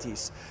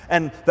possibilities.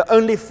 And the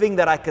only thing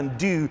that I can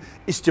do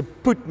is to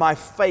put my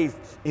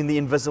faith in the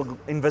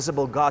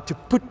invisible God, to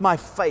put my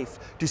faith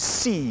to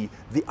see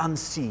the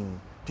unseen,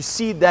 to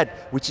see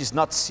that which is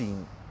not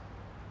seen.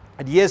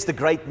 And here's the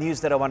great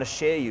news that I want to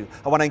share you.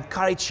 I want to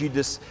encourage you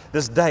this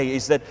day,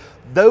 is that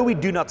though we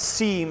do not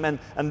see Him, and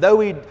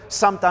though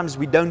sometimes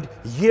we don't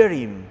hear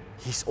Him,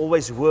 He's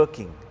always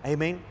working.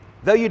 Amen?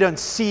 Though you don't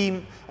see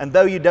Him, and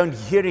though you don't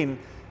hear Him,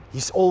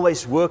 He's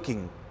always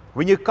working.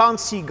 When you can't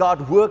see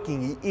God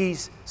working, He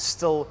is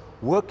still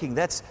working.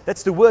 That's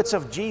the words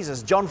of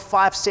Jesus. John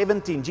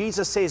 5:17,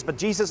 Jesus says, but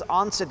Jesus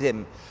answered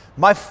him,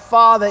 my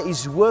Father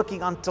is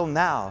working until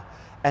now,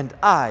 and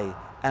I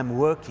am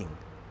working.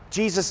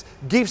 Jesus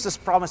gives this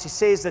promise. He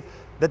says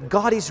that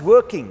God is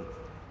working.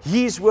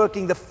 He is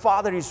working. The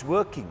Father is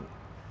working.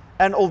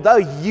 And although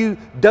you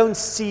don't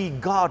see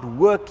God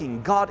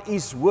working, God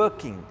is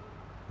working.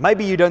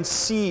 Maybe you don't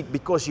see it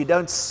because you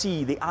don't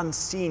see the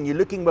unseen. You're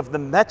looking with the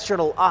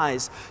natural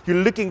eyes.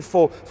 You're looking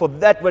for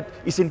that what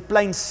is in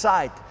plain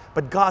sight.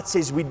 But God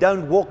says we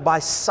don't walk by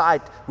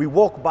sight. We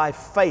walk by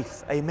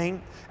faith.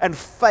 Amen? And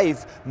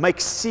faith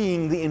makes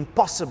seeing the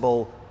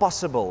impossible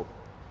possible.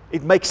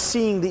 It makes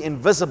seeing the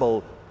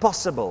invisible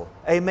possible.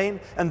 Amen?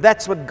 And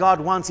that's what God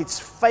wants. It's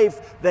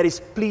faith that is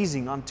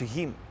pleasing unto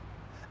Him.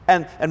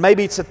 And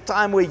maybe it's a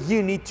time where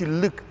you need to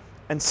look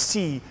and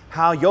see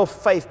how your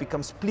faith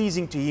becomes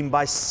pleasing to Him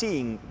by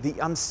seeing the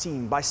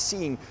unseen, by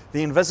seeing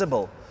the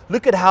invisible.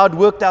 Look at how it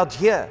worked out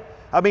here.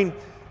 I mean,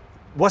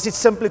 was it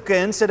simply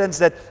coincidence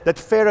that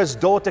Pharaoh's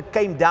daughter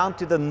came down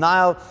to the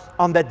Nile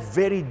on that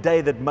very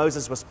day that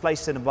Moses was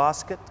placed in a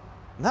basket?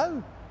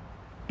 No.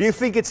 Do you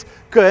think it's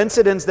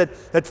coincidence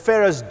that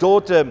Pharaoh's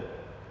daughter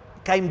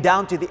came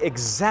down to the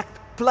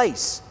exact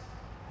place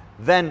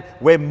than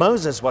where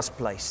Moses was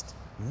placed?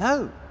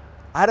 No,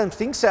 I don't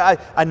think so.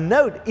 I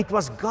know it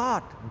was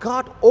God.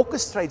 God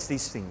orchestrates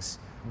these things.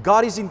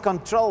 God is in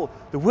control.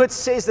 The Word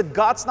says that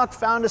God's not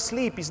found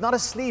asleep. He's not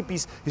asleep.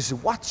 He's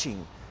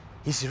watching.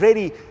 He's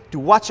ready to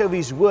watch over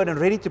His Word and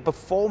ready to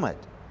perform it.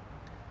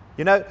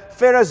 You know,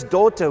 Pharaoh's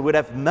daughter would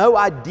have no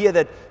idea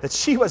that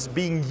she was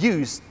being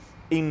used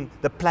in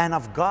the plan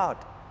of God.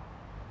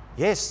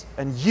 Yes,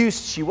 and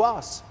used she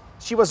was.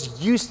 She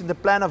was used in the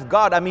plan of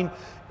God. I mean,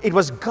 it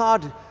was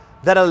God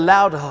that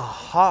allowed her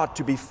heart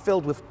to be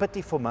filled with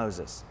pity for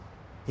Moses.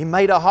 He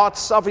made her heart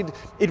soft.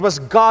 It was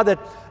God that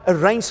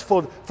arranged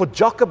for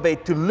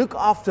Jochebed to look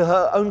after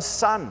her own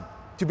son,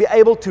 to be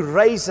able to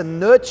raise and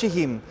nurture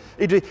him.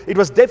 It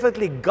was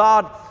definitely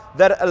God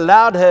that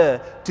allowed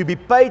her to be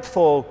paid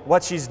for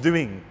what she's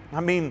doing.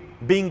 I mean,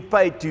 being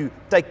paid to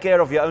take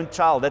care of your own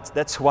child,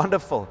 that's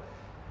wonderful.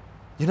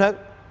 You know,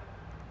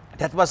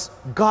 that was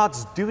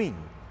God's doing.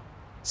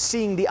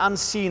 Seeing the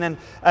unseen,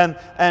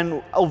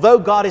 and although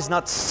God is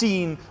not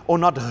seen or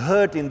not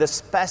heard in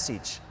this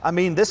passage, I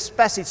mean, this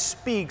passage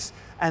speaks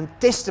and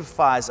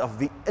testifies of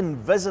the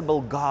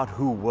invisible God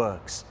who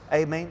works.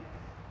 Amen.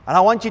 And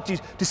I want you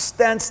to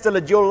stand still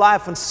at your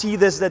life and see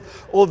this, that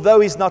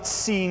although He's not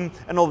seen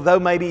and although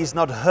maybe He's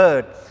not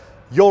heard,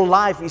 your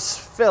life is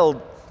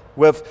filled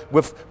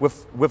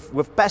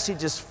with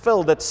passages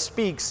filled that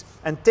speaks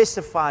and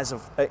testifies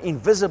of an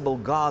invisible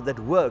God that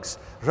works.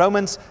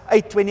 Romans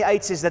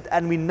 8:28 says that,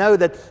 and we know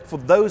that for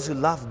those who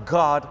love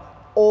God,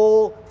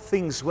 all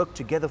things work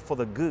together for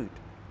the good.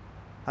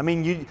 I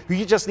mean,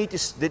 you just need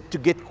to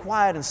get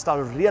quiet and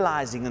start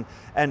realizing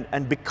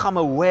and become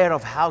aware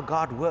of how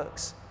God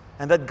works.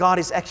 And that God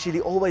is actually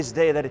always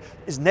there, that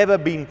He's never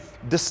been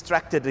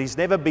distracted, He's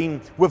never been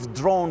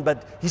withdrawn,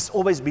 but He's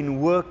always been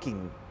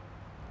working.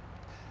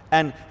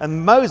 And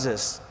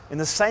Moses, in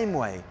the same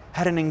way,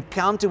 had an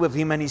encounter with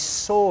Him, and he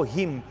saw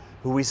Him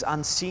who is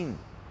unseen.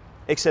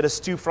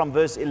 Exodus 2 from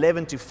verse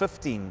 11 to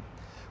 15.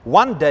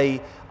 One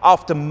day,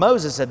 after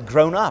Moses had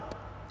grown up,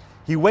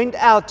 he went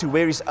out to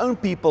where his own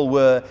people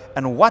were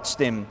and watched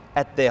them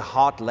at their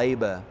hard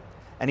labor.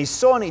 And he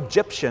saw an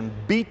Egyptian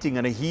beating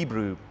a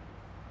Hebrew,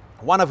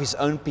 one of his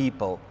own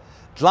people.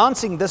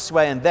 Glancing this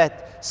way and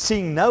that,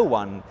 seeing no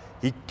one,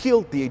 he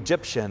killed the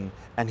Egyptian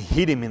and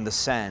hid him in the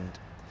sand.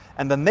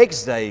 And the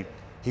next day,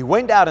 he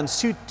went out and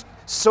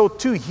saw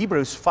two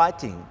Hebrews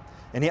fighting.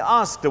 And he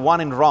asked the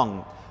one in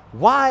wrong,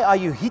 "Why are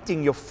you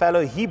hitting your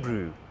fellow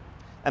Hebrew?"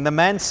 And the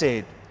man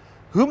said,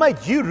 "Who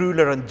made you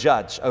ruler and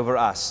judge over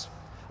us?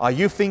 Are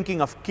you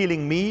thinking of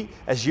killing me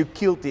as you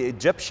killed the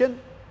Egyptian?"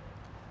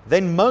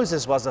 Then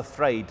Moses was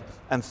afraid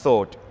and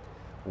thought,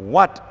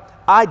 "What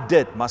I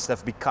did must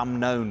have become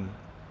known."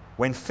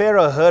 When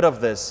Pharaoh heard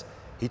of this,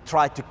 he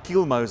tried to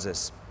kill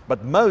Moses.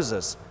 But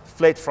Moses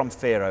fled from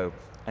Pharaoh,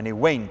 and he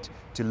went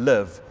to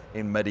live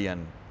in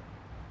Midian.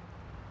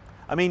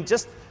 I mean,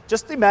 just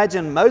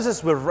imagine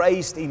Moses was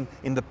raised in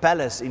the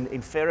palace,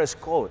 in Pharaoh's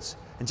courts.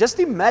 And just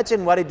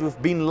imagine what it would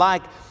have been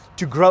like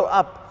to grow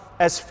up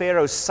as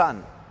Pharaoh's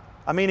son.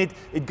 I mean,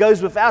 it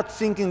goes without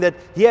thinking that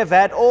he have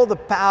had all the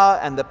power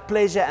and the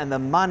pleasure and the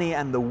money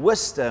and the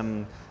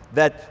wisdom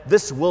that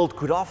this world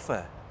could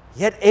offer.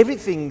 He had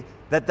everything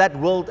that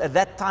world at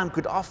that time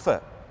could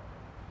offer.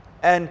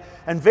 And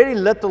very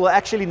little,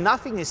 actually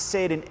nothing is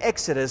said in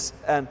Exodus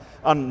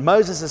on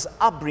Moses'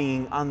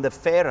 upbringing under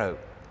Pharaoh,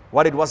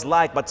 what it was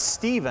like. But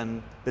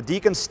Stephen, the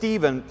deacon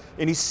Stephen,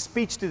 in his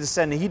speech to the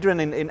Sanhedrin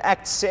in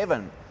Acts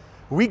 7,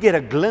 we get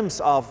a glimpse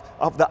of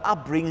the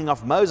upbringing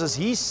of Moses.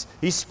 He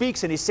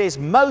speaks and he says,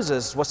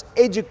 Moses was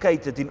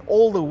educated in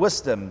all the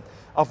wisdom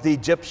of the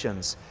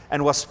Egyptians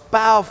and was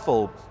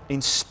powerful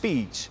in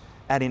speech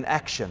and in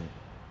action.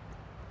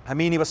 I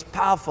mean, he was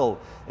powerful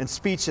in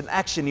speech and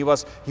action. He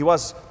was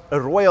a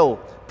royal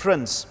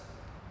prince.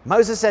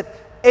 Moses had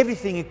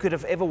everything he could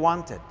have ever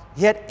wanted.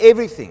 He had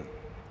everything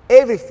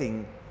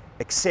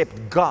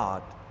except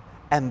God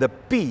and the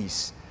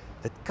peace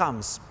that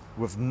comes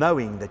with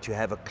knowing that you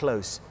have a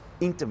close,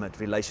 intimate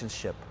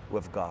relationship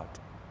with God.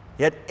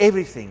 He had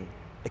everything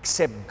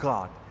except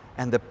God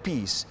and the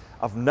peace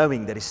of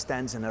knowing that he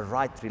stands in a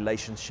right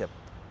relationship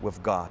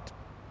with God.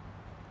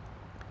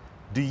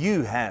 Do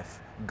you have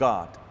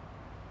God?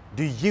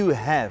 Do you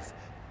have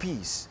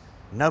peace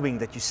knowing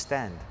that you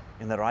stand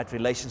in the right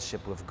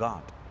relationship with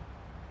God?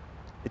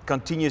 It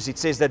continues, it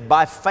says that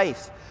by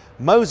faith,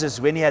 Moses,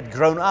 when he had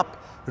grown up,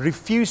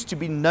 refused to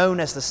be known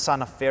as the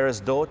son of Pharaoh's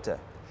daughter.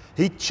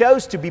 He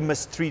chose to be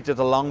mistreated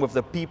along with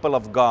the people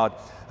of God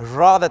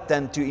rather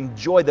than to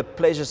enjoy the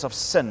pleasures of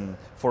sin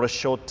for a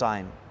short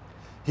time.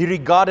 He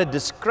regarded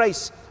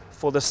disgrace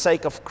for the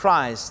sake of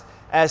Christ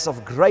as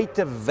of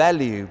greater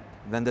value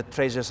than the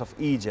treasures of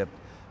Egypt,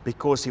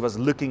 because he was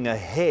looking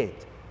ahead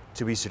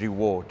to his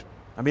reward.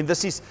 I mean,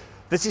 this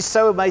is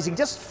so amazing.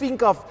 Just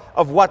think of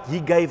what he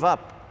gave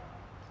up.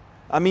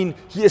 I mean,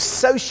 he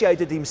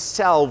associated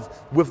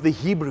himself with the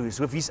Hebrews,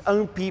 with his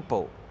own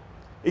people.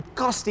 It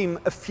cost him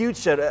a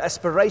future, an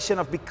aspiration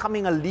of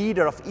becoming a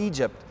leader of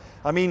Egypt.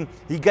 I mean,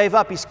 he gave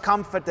up his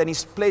comfort and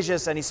his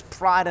pleasures and his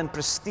pride and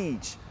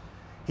prestige.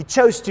 He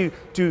chose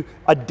to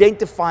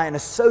identify and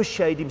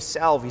associate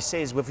himself, he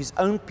says, with his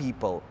own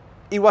people.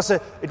 It was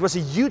a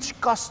huge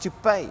cost to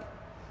pay,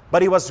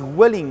 but he was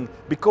willing,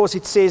 because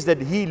it says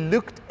that he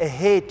looked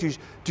ahead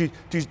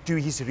to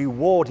his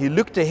reward. He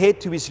looked ahead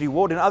to his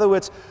reward. In other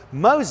words,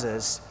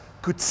 Moses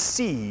could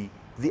see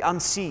the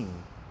unseen.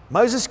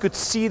 Moses could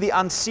see the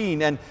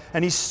unseen, and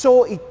he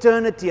saw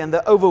eternity and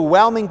the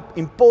overwhelming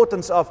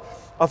importance of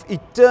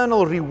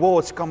eternal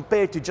rewards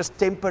compared to just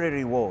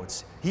temporary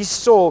rewards. He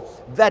saw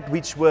that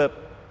which were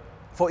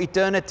for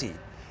eternity.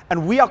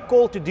 And we are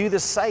called to do the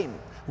same.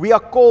 We are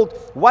called,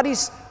 what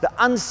is the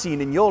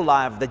unseen in your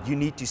life that you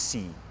need to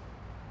see?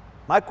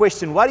 My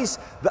question, what is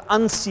the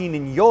unseen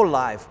in your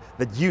life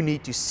that you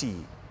need to see?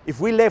 If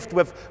we left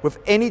with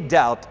any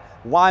doubt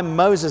why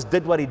Moses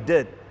did what he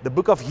did, the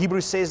book of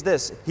Hebrews says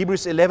this,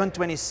 Hebrews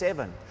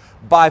 11:27.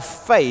 By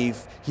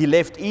faith he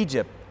left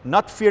Egypt,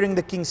 not fearing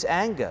the king's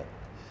anger.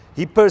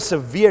 He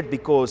persevered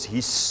because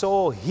he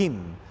saw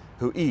him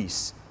who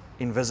is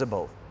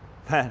invisible.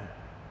 Man,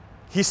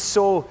 he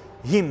saw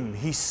him,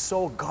 he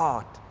saw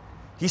God.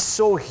 He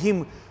saw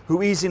him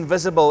who is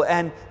invisible,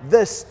 and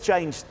this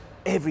changed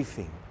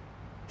everything.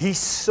 He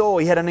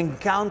had an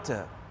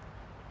encounter.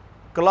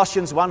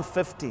 Colossians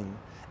 1:15,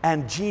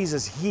 and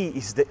Jesus, he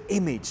is the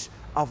image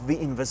of the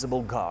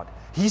invisible God.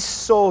 He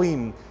saw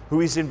Him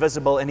who is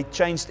invisible, and it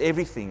changed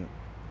everything.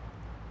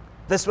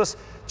 This was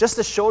just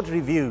a short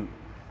review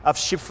of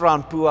Shiphrah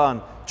and Puah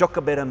and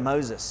Jochebed and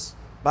Moses.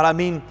 But I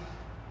mean,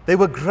 they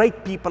were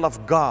great people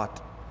of God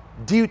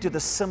due to the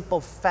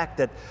simple fact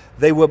that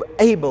they were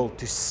able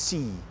to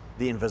see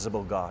the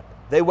invisible God.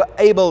 They were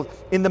able,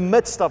 in the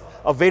midst of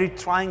very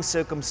trying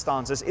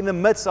circumstances, in the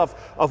midst of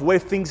where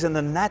things in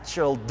the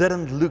natural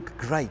didn't look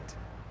great,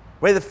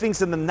 where the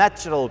things in the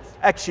natural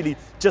actually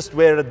just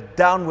were a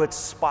downward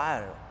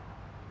spiral.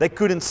 They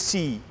couldn't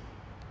see.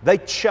 They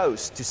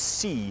chose to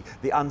see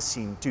the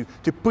unseen,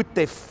 to put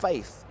their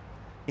faith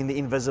in the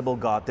invisible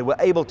God. They were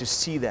able to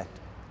see that.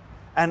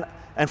 And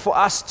for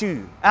us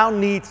too, our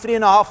need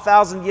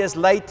 3,500 years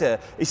later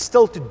is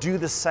still to do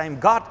the same.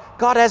 God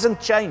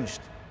hasn't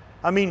changed.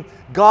 I mean,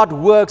 God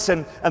works,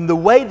 and the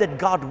way that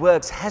God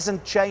works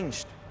hasn't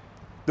changed.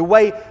 The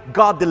way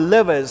God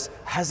delivers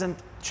hasn't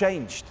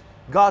changed.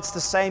 God's the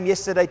same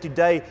yesterday,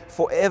 today,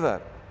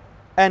 forever.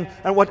 And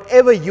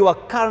whatever you are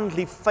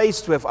currently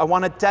faced with, I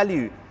want to tell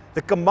you,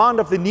 the command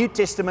of the New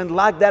Testament,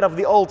 like that of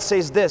the Old,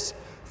 says this: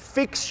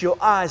 fix your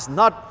eyes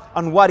not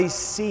on what is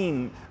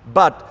seen,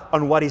 but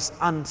on what is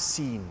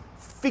unseen.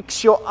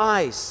 Fix your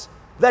eyes,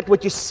 that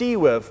what you see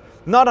with,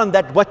 not on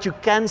that what you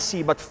can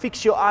see, but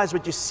fix your eyes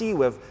what you see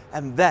with,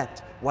 and that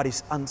what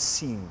is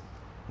unseen.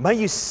 May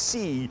you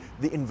see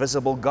the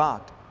invisible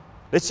God.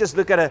 Let's just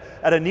look at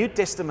a New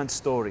Testament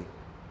story.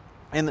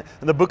 In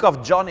the book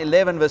of John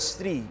 11, verse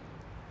 3,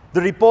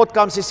 the report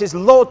comes, it says,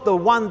 Lord, the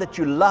one that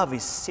you love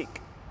is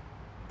sick.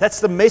 That's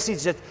the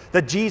message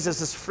that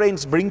Jesus'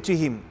 friends bring to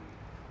Him.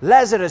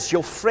 Lazarus,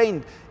 your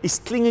friend, is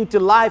clinging to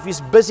life, is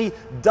busy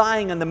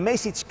dying, and the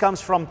message comes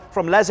from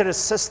Lazarus'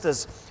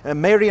 sisters,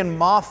 Mary and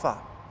Martha.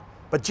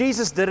 But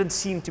Jesus didn't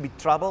seem to be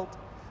troubled.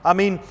 I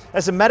mean,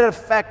 as a matter of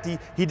fact,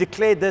 he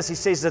declared this. He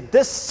says that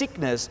this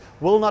sickness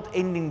will not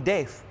end in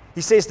death.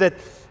 He says that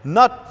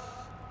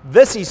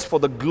this is for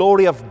the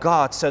glory of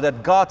God, so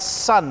that God's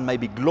Son may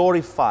be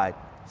glorified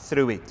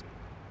through it.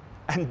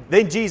 And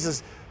then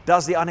Jesus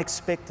does the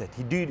unexpected.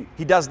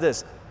 He does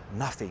this,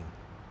 nothing.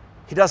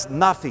 He does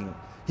nothing.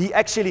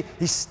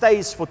 He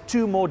stays for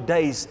 2 more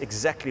days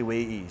exactly where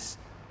He is.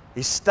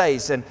 He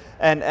stays and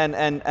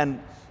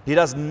He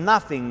does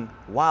nothing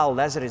while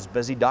Lazarus is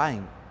busy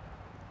dying.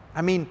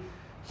 I mean,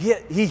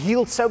 he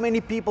healed so many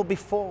people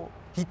before.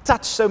 He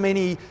touched so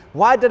many.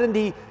 Why didn't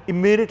He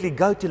immediately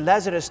go to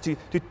Lazarus to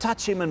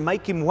touch him and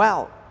make him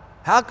well?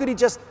 How could He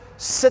just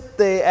sit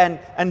there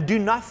and do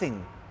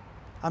nothing?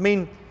 I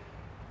mean,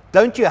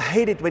 don't you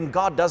hate it when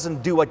God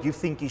doesn't do what you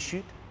think He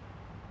should?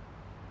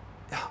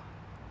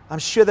 I'm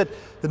sure that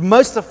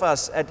most of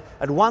us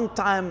at one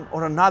time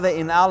or another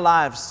in our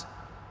lives,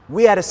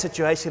 we had a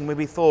situation where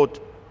we thought,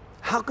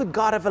 how could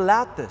God have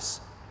allowed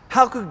this?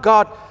 How could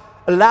God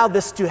allow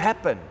this to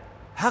happen?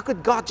 How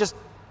could God just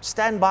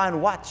stand by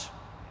and watch?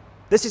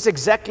 This is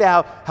exactly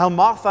how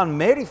Martha and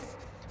Mary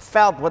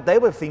felt, what they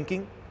were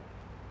thinking.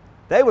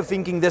 They were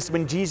thinking this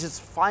when Jesus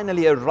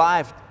finally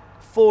arrived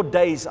 4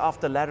 days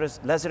after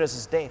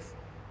Lazarus' death.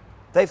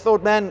 They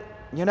thought, man,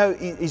 you know,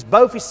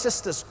 both his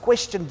sisters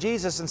questioned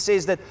Jesus and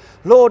says that,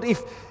 Lord,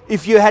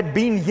 if you had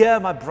been here,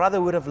 my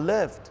brother would have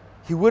lived.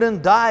 He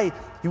wouldn't die,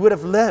 he would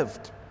have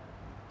lived.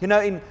 You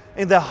know,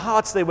 in their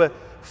hearts, they were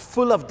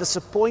full of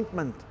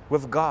disappointment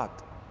with God.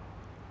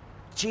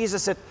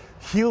 Jesus had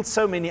healed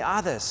so many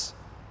others.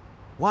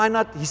 Why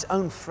not His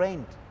own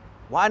friend?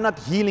 Why not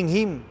healing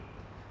him?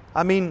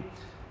 I mean,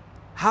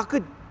 how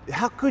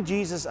could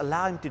Jesus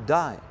allow him to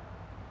die?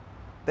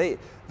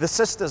 The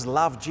sisters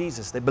loved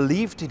Jesus. They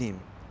believed in Him.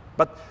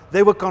 But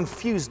they were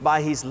confused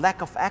by His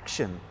lack of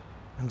action.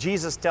 And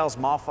Jesus tells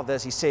Martha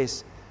this. He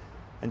says,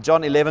 in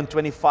John 11,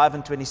 25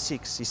 and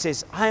 26, He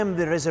says, I am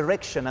the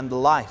resurrection and the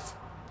life.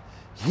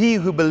 He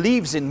who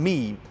believes in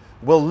Me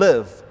will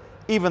live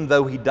even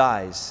though he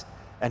dies.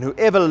 And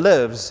whoever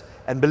lives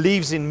and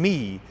believes in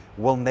Me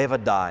will never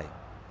die.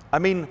 I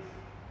mean,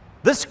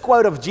 this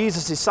quote of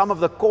Jesus is some of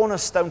the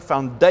cornerstone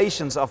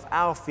foundations of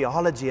our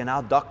theology and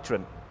our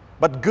doctrine.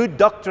 But good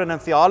doctrine and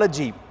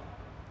theology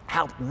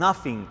helped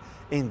nothing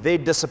in their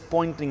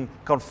disappointing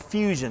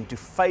confusion to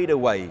fade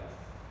away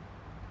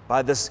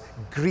by this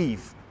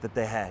grief that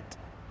they had.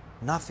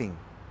 Nothing.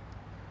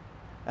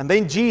 And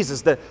then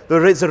Jesus, the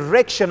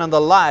resurrection and the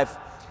life,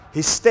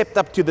 He stepped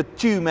up to the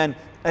tomb and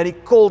He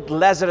called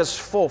Lazarus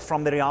forth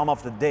from the realm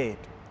of the dead.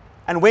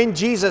 And when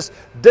Jesus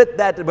did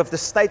that with the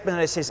statement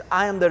that says,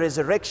 I am the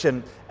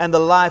resurrection and the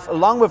life,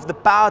 along with the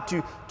power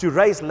to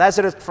raise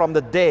Lazarus from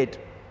the dead,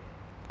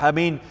 I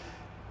mean,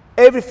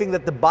 everything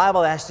that the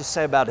Bible has to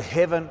say about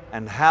heaven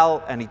and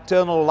hell and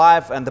eternal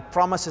life and the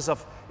promises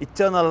of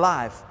eternal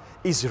life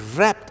is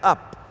wrapped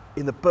up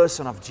in the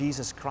person of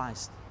Jesus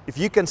Christ. If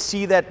you can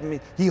see that,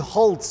 He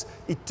holds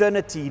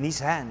eternity in His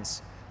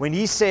hands. When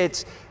He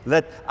says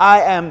that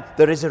I am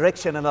the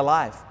resurrection and the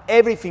life,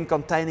 everything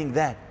containing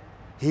that,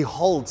 He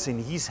holds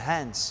in His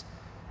hands.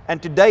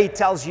 And today He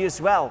tells you as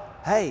well,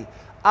 hey,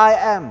 I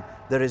am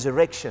the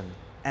resurrection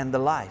and the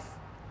life.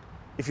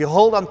 If you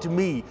hold on to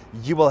Me,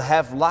 you will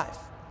have life.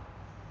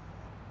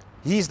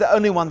 He's the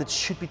only one that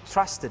should be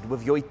trusted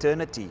with your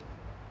eternity.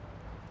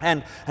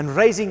 And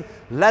raising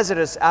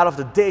Lazarus out of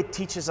the dead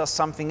teaches us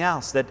something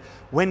else, that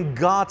when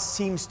God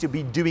seems to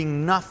be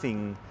doing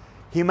nothing,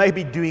 He may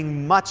be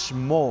doing much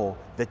more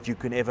than you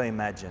can ever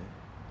imagine.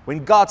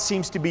 When God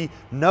seems to be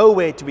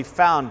nowhere to be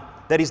found,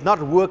 that He's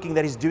not working,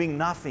 that He's doing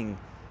nothing,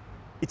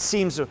 it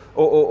seems,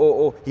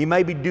 or He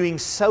may be doing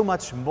so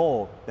much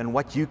more than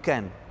what you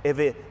can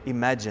ever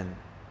imagine.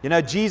 You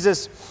know,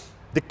 Jesus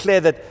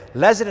declared that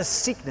Lazarus'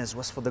 sickness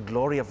was for the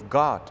glory of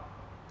God.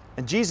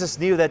 And Jesus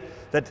knew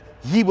that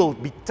He will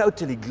be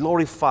totally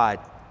glorified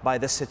by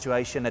this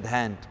situation at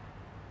hand.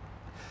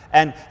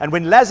 And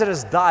when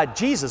Lazarus died,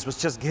 Jesus was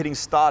just getting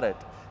started.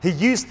 He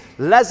used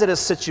Lazarus'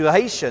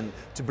 situation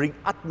to bring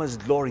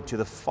utmost glory to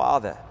the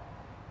Father.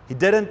 He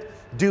didn't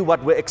do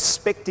what we're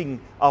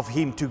expecting of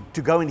Him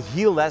to go and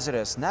heal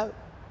Lazarus. No,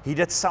 He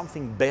did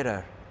something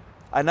better.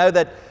 I know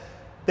that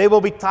there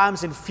will be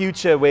times in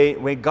future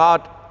where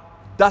God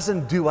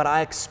doesn't do what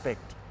I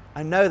expect.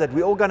 I know that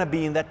we're all going to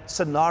be in that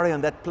scenario,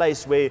 in that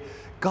place where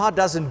God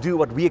doesn't do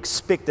what we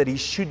expect that He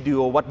should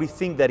do or what we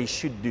think that He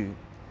should do.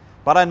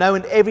 But I know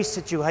in every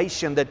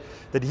situation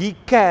that He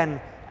can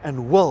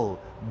and will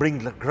bring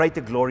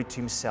greater glory to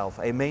Himself.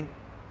 Amen.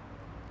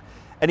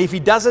 And if He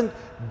doesn't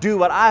do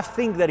what I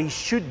think that He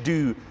should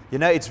do, you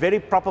know, it's very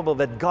probable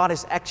that God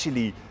is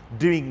actually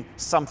doing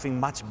something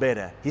much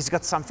better. He's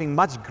got something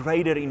much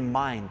greater in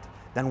mind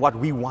than what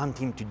we want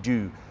Him to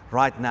do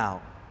right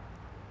now.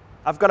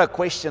 I've got a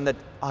question that,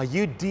 are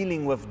you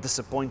dealing with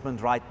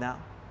disappointment right now?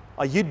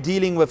 Are you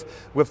dealing with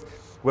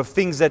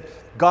things that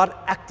God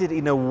acted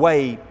in a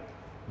way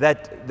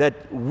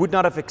that would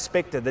not have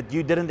expected, that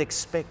you didn't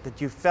expect,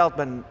 that you felt,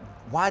 but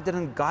why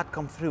didn't God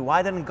come through?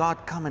 Why didn't God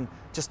come and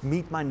just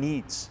meet my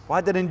needs?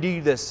 Why didn't He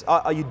do this?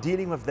 Are you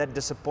dealing with that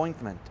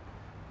disappointment?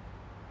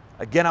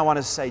 Again, I want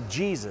to say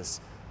Jesus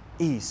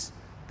is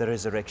the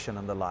resurrection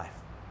and the life.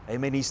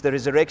 Amen. He's the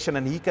resurrection,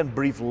 and He can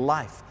breathe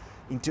life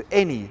into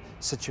any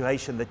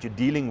situation that you're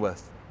dealing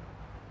with.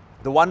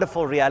 The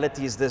wonderful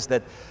reality is this,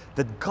 that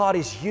God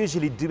is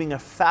usually doing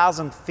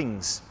 1,000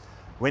 things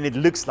when it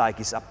looks like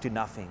He's up to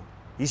nothing.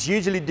 He's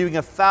usually doing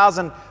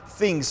 1,000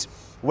 things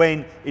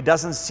when it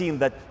doesn't seem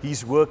that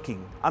He's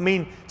working. I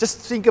mean, just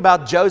think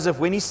about Joseph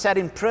when he sat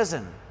in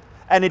prison,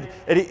 and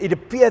it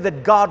appeared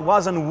that God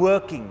wasn't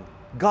working.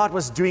 God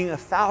was doing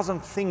 1,000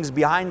 things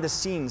behind the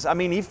scenes. I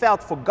mean, he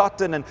felt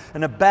forgotten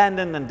and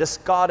abandoned and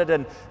discarded,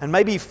 and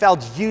maybe he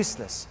felt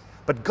useless.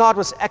 But God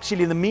was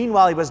actually, in the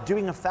meanwhile, He was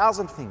doing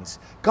 1,000 things.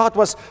 God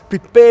was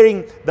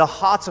preparing the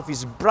hearts of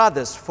His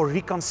brothers for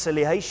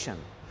reconciliation.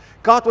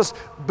 God was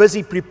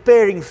busy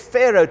preparing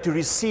Pharaoh to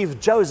receive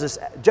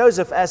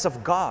Joseph as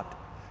of God.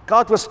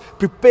 God was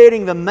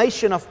preparing the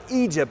nation of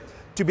Egypt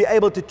to be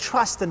able to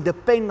trust and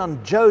depend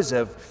on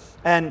Joseph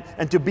and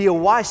to be a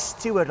wise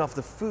steward of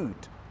the food.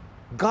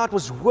 God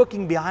was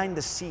working behind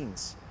the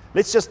scenes.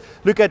 Let's just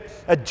look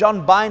at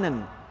John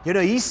Bynon. You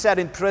know, he sat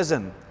in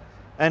prison.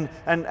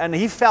 And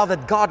he felt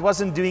that God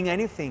wasn't doing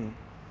anything.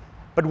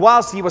 But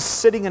whilst he was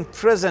sitting in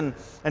prison,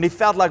 and he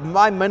felt like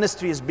my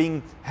ministry is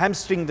being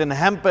hamstringed and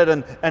hampered,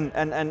 and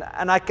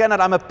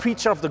I'm a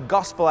preacher of the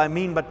gospel,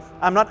 but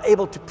I'm not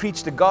able to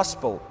preach the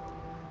gospel.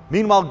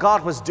 Meanwhile,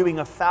 God was doing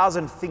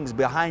 1,000 things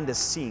behind the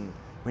scene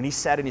when he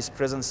sat in his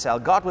prison cell.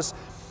 God was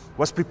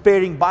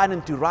preparing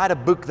Bynon to write a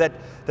book that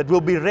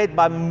will be read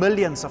by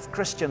millions of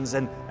Christians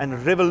and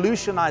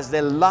revolutionize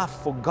their love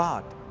for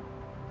God.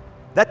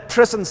 That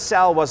prison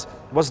cell was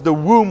the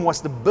womb,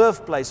 was the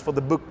birthplace for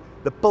the book,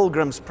 The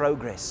Pilgrim's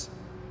Progress.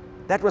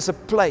 That was a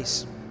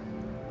place.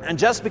 And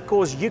just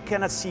because you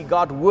cannot see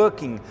God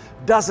working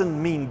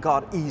doesn't mean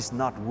God is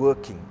not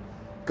working.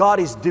 God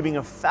is doing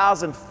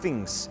 1,000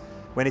 things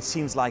when it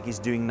seems like He's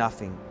doing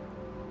nothing.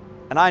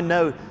 And I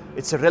know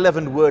it's a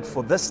relevant word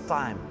for this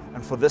time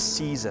and for this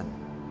season.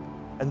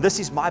 And this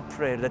is my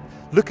prayer, that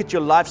look at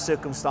your life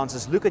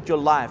circumstances, look at your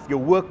life, your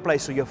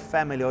workplace or your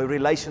family or your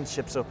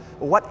relationships or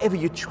whatever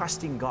you're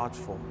trusting God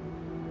for.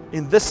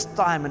 In this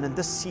time and in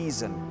this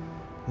season,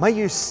 may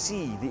you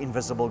see the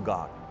invisible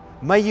God.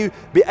 May you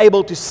be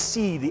able to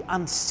see the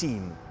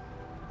unseen.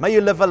 May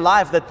you live a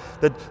life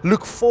that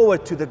look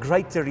forward to the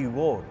greater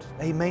reward.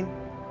 Amen.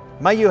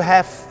 May you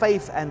have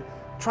faith and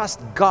trust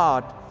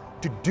God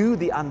to do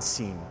the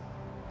unseen,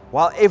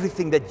 while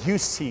everything that you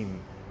see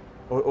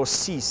or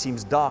see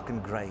seems dark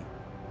and gray.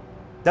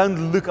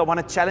 Don't look, I want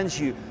to challenge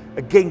you,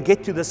 again,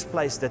 get to this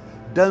place that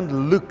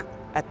don't look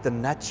at the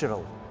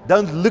natural.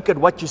 Don't look at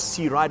what you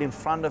see right in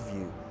front of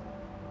you.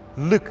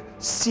 Look,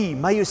 see,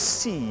 may you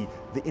see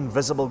the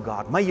invisible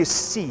God. May you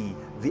see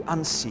the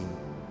unseen.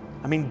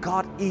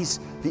 God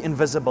is the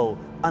invisible,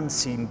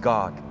 unseen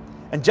God.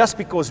 And just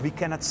because we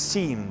cannot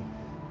see Him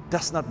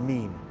does not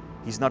mean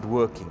He's not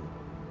working.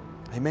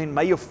 Amen.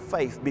 May your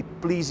faith be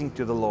pleasing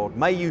to the Lord.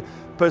 May you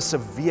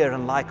persevere,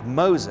 and like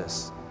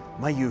Moses,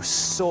 may you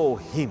soar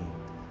Him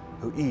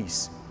who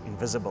is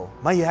invisible.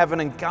 May you have an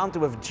encounter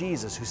with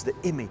Jesus, who's the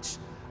image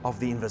of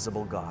the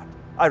invisible God.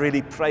 I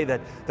really pray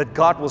that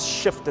God will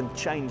shift and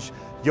change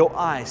your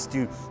eyes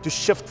to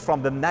shift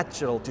from the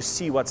natural to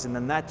see what's in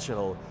the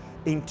natural,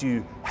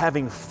 into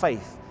having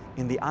faith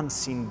in the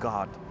unseen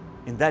God,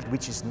 in that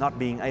which is not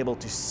being able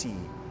to see,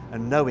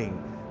 and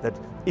knowing that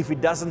if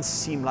it doesn't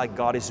seem like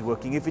God is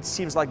working, if it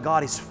seems like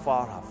God is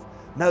far off,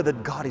 know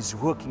that God is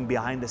working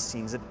behind the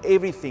scenes, that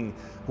everything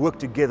works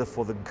together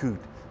for the good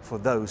for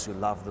those who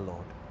love the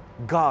Lord.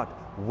 God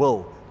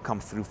will come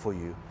through for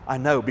you. I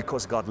know,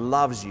 because God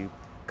loves you,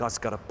 God's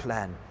got a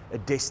plan, a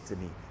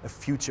destiny, a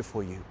future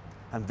for you.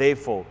 And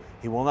therefore,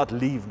 He will not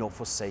leave nor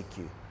forsake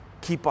you.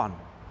 Keep on.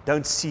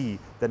 Don't see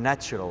the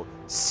natural.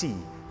 See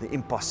the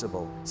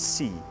impossible.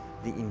 See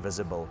the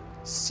invisible.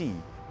 See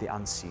the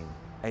unseen.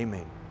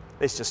 Amen.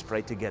 Let's just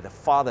pray together.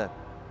 Father,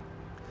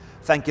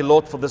 thank you,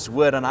 Lord, for this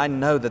word. And I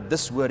know that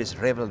this word is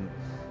relevant.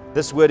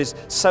 This word is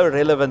so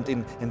relevant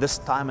in this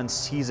time and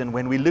season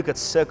when we look at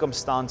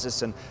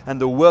circumstances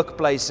and the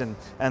workplace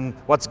and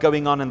what's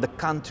going on in the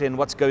country and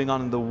what's going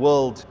on in the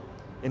world,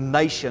 in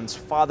nations,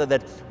 Father,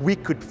 that we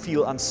could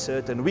feel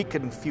uncertain, we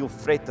can feel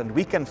threatened,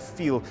 we can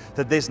feel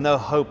that there's no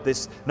hope,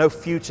 there's no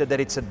future,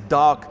 that it's a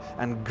dark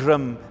and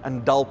grim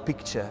and dull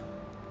picture.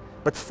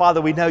 But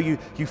Father, we know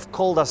you've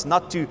called us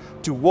not to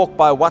walk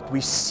by what we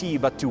see,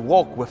 but to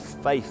walk with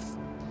faith.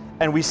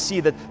 And we see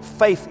that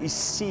faith is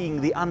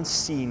seeing the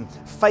unseen.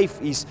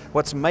 Faith is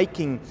what's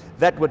making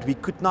that what we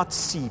could not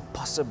see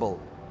possible.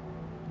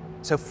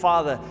 So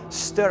Father,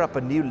 stir up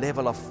a new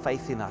level of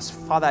faith in us.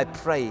 Father, I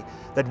pray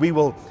that we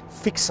will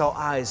fix our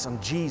eyes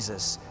on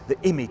Jesus, the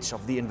image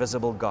of the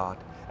invisible God,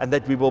 and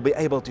that we will be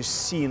able to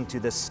see into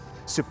this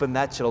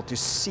supernatural, to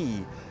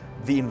see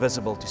the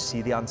invisible, to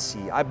see the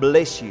unseen. I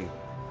bless you.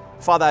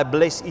 Father, I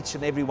bless each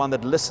and every one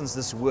that listens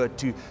this word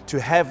to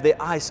have their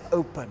eyes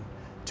open,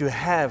 to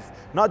have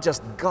not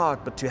just God,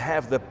 but to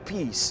have the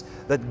peace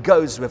that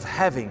goes with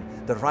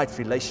having the right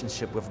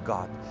relationship with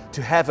God,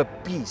 to have a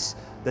peace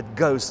that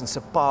goes and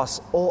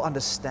surpasses all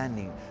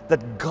understanding,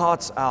 that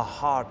guards our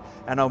heart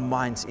and our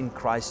minds in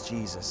Christ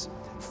Jesus.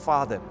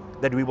 Father,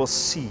 that we will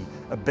see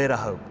a better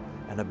hope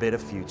and a better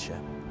future.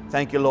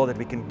 Thank you, Lord, that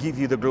we can give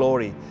you the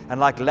glory. And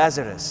like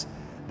Lazarus,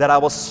 that I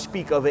will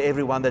speak over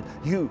everyone that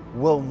you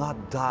will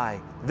not die.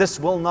 This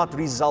will not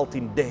result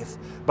in death,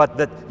 but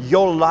that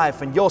your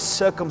life and your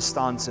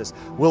circumstances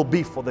will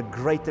be for the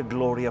greater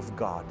glory of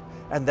God,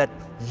 and that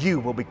you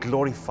will be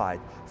glorified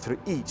through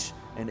each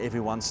and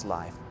everyone's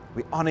life.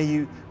 We honor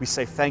you. We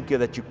say thank you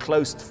that you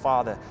closed,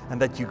 Father,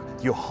 and that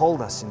you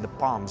hold us in the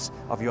palms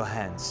of your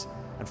hands.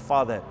 And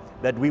Father,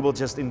 that we will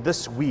just in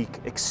this week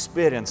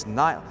experience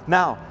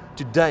now,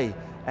 today,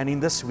 and in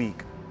this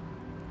week,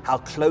 how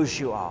close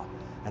you are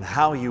and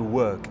how you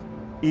work,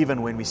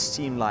 even when we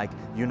seem like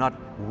you're not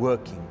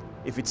working.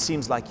 If it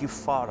seems like you're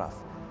far off,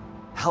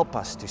 help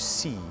us to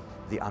see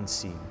the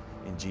unseen.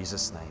 In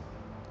Jesus' name,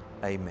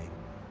 amen.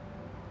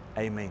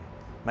 Amen.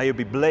 May you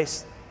be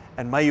blessed,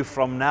 and may you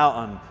from now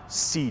on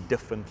see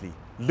differently,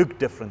 look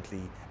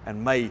differently,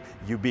 and may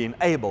you be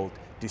enabled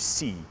to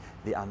see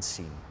the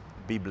unseen.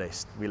 Be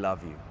blessed. We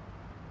love you.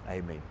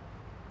 Amen.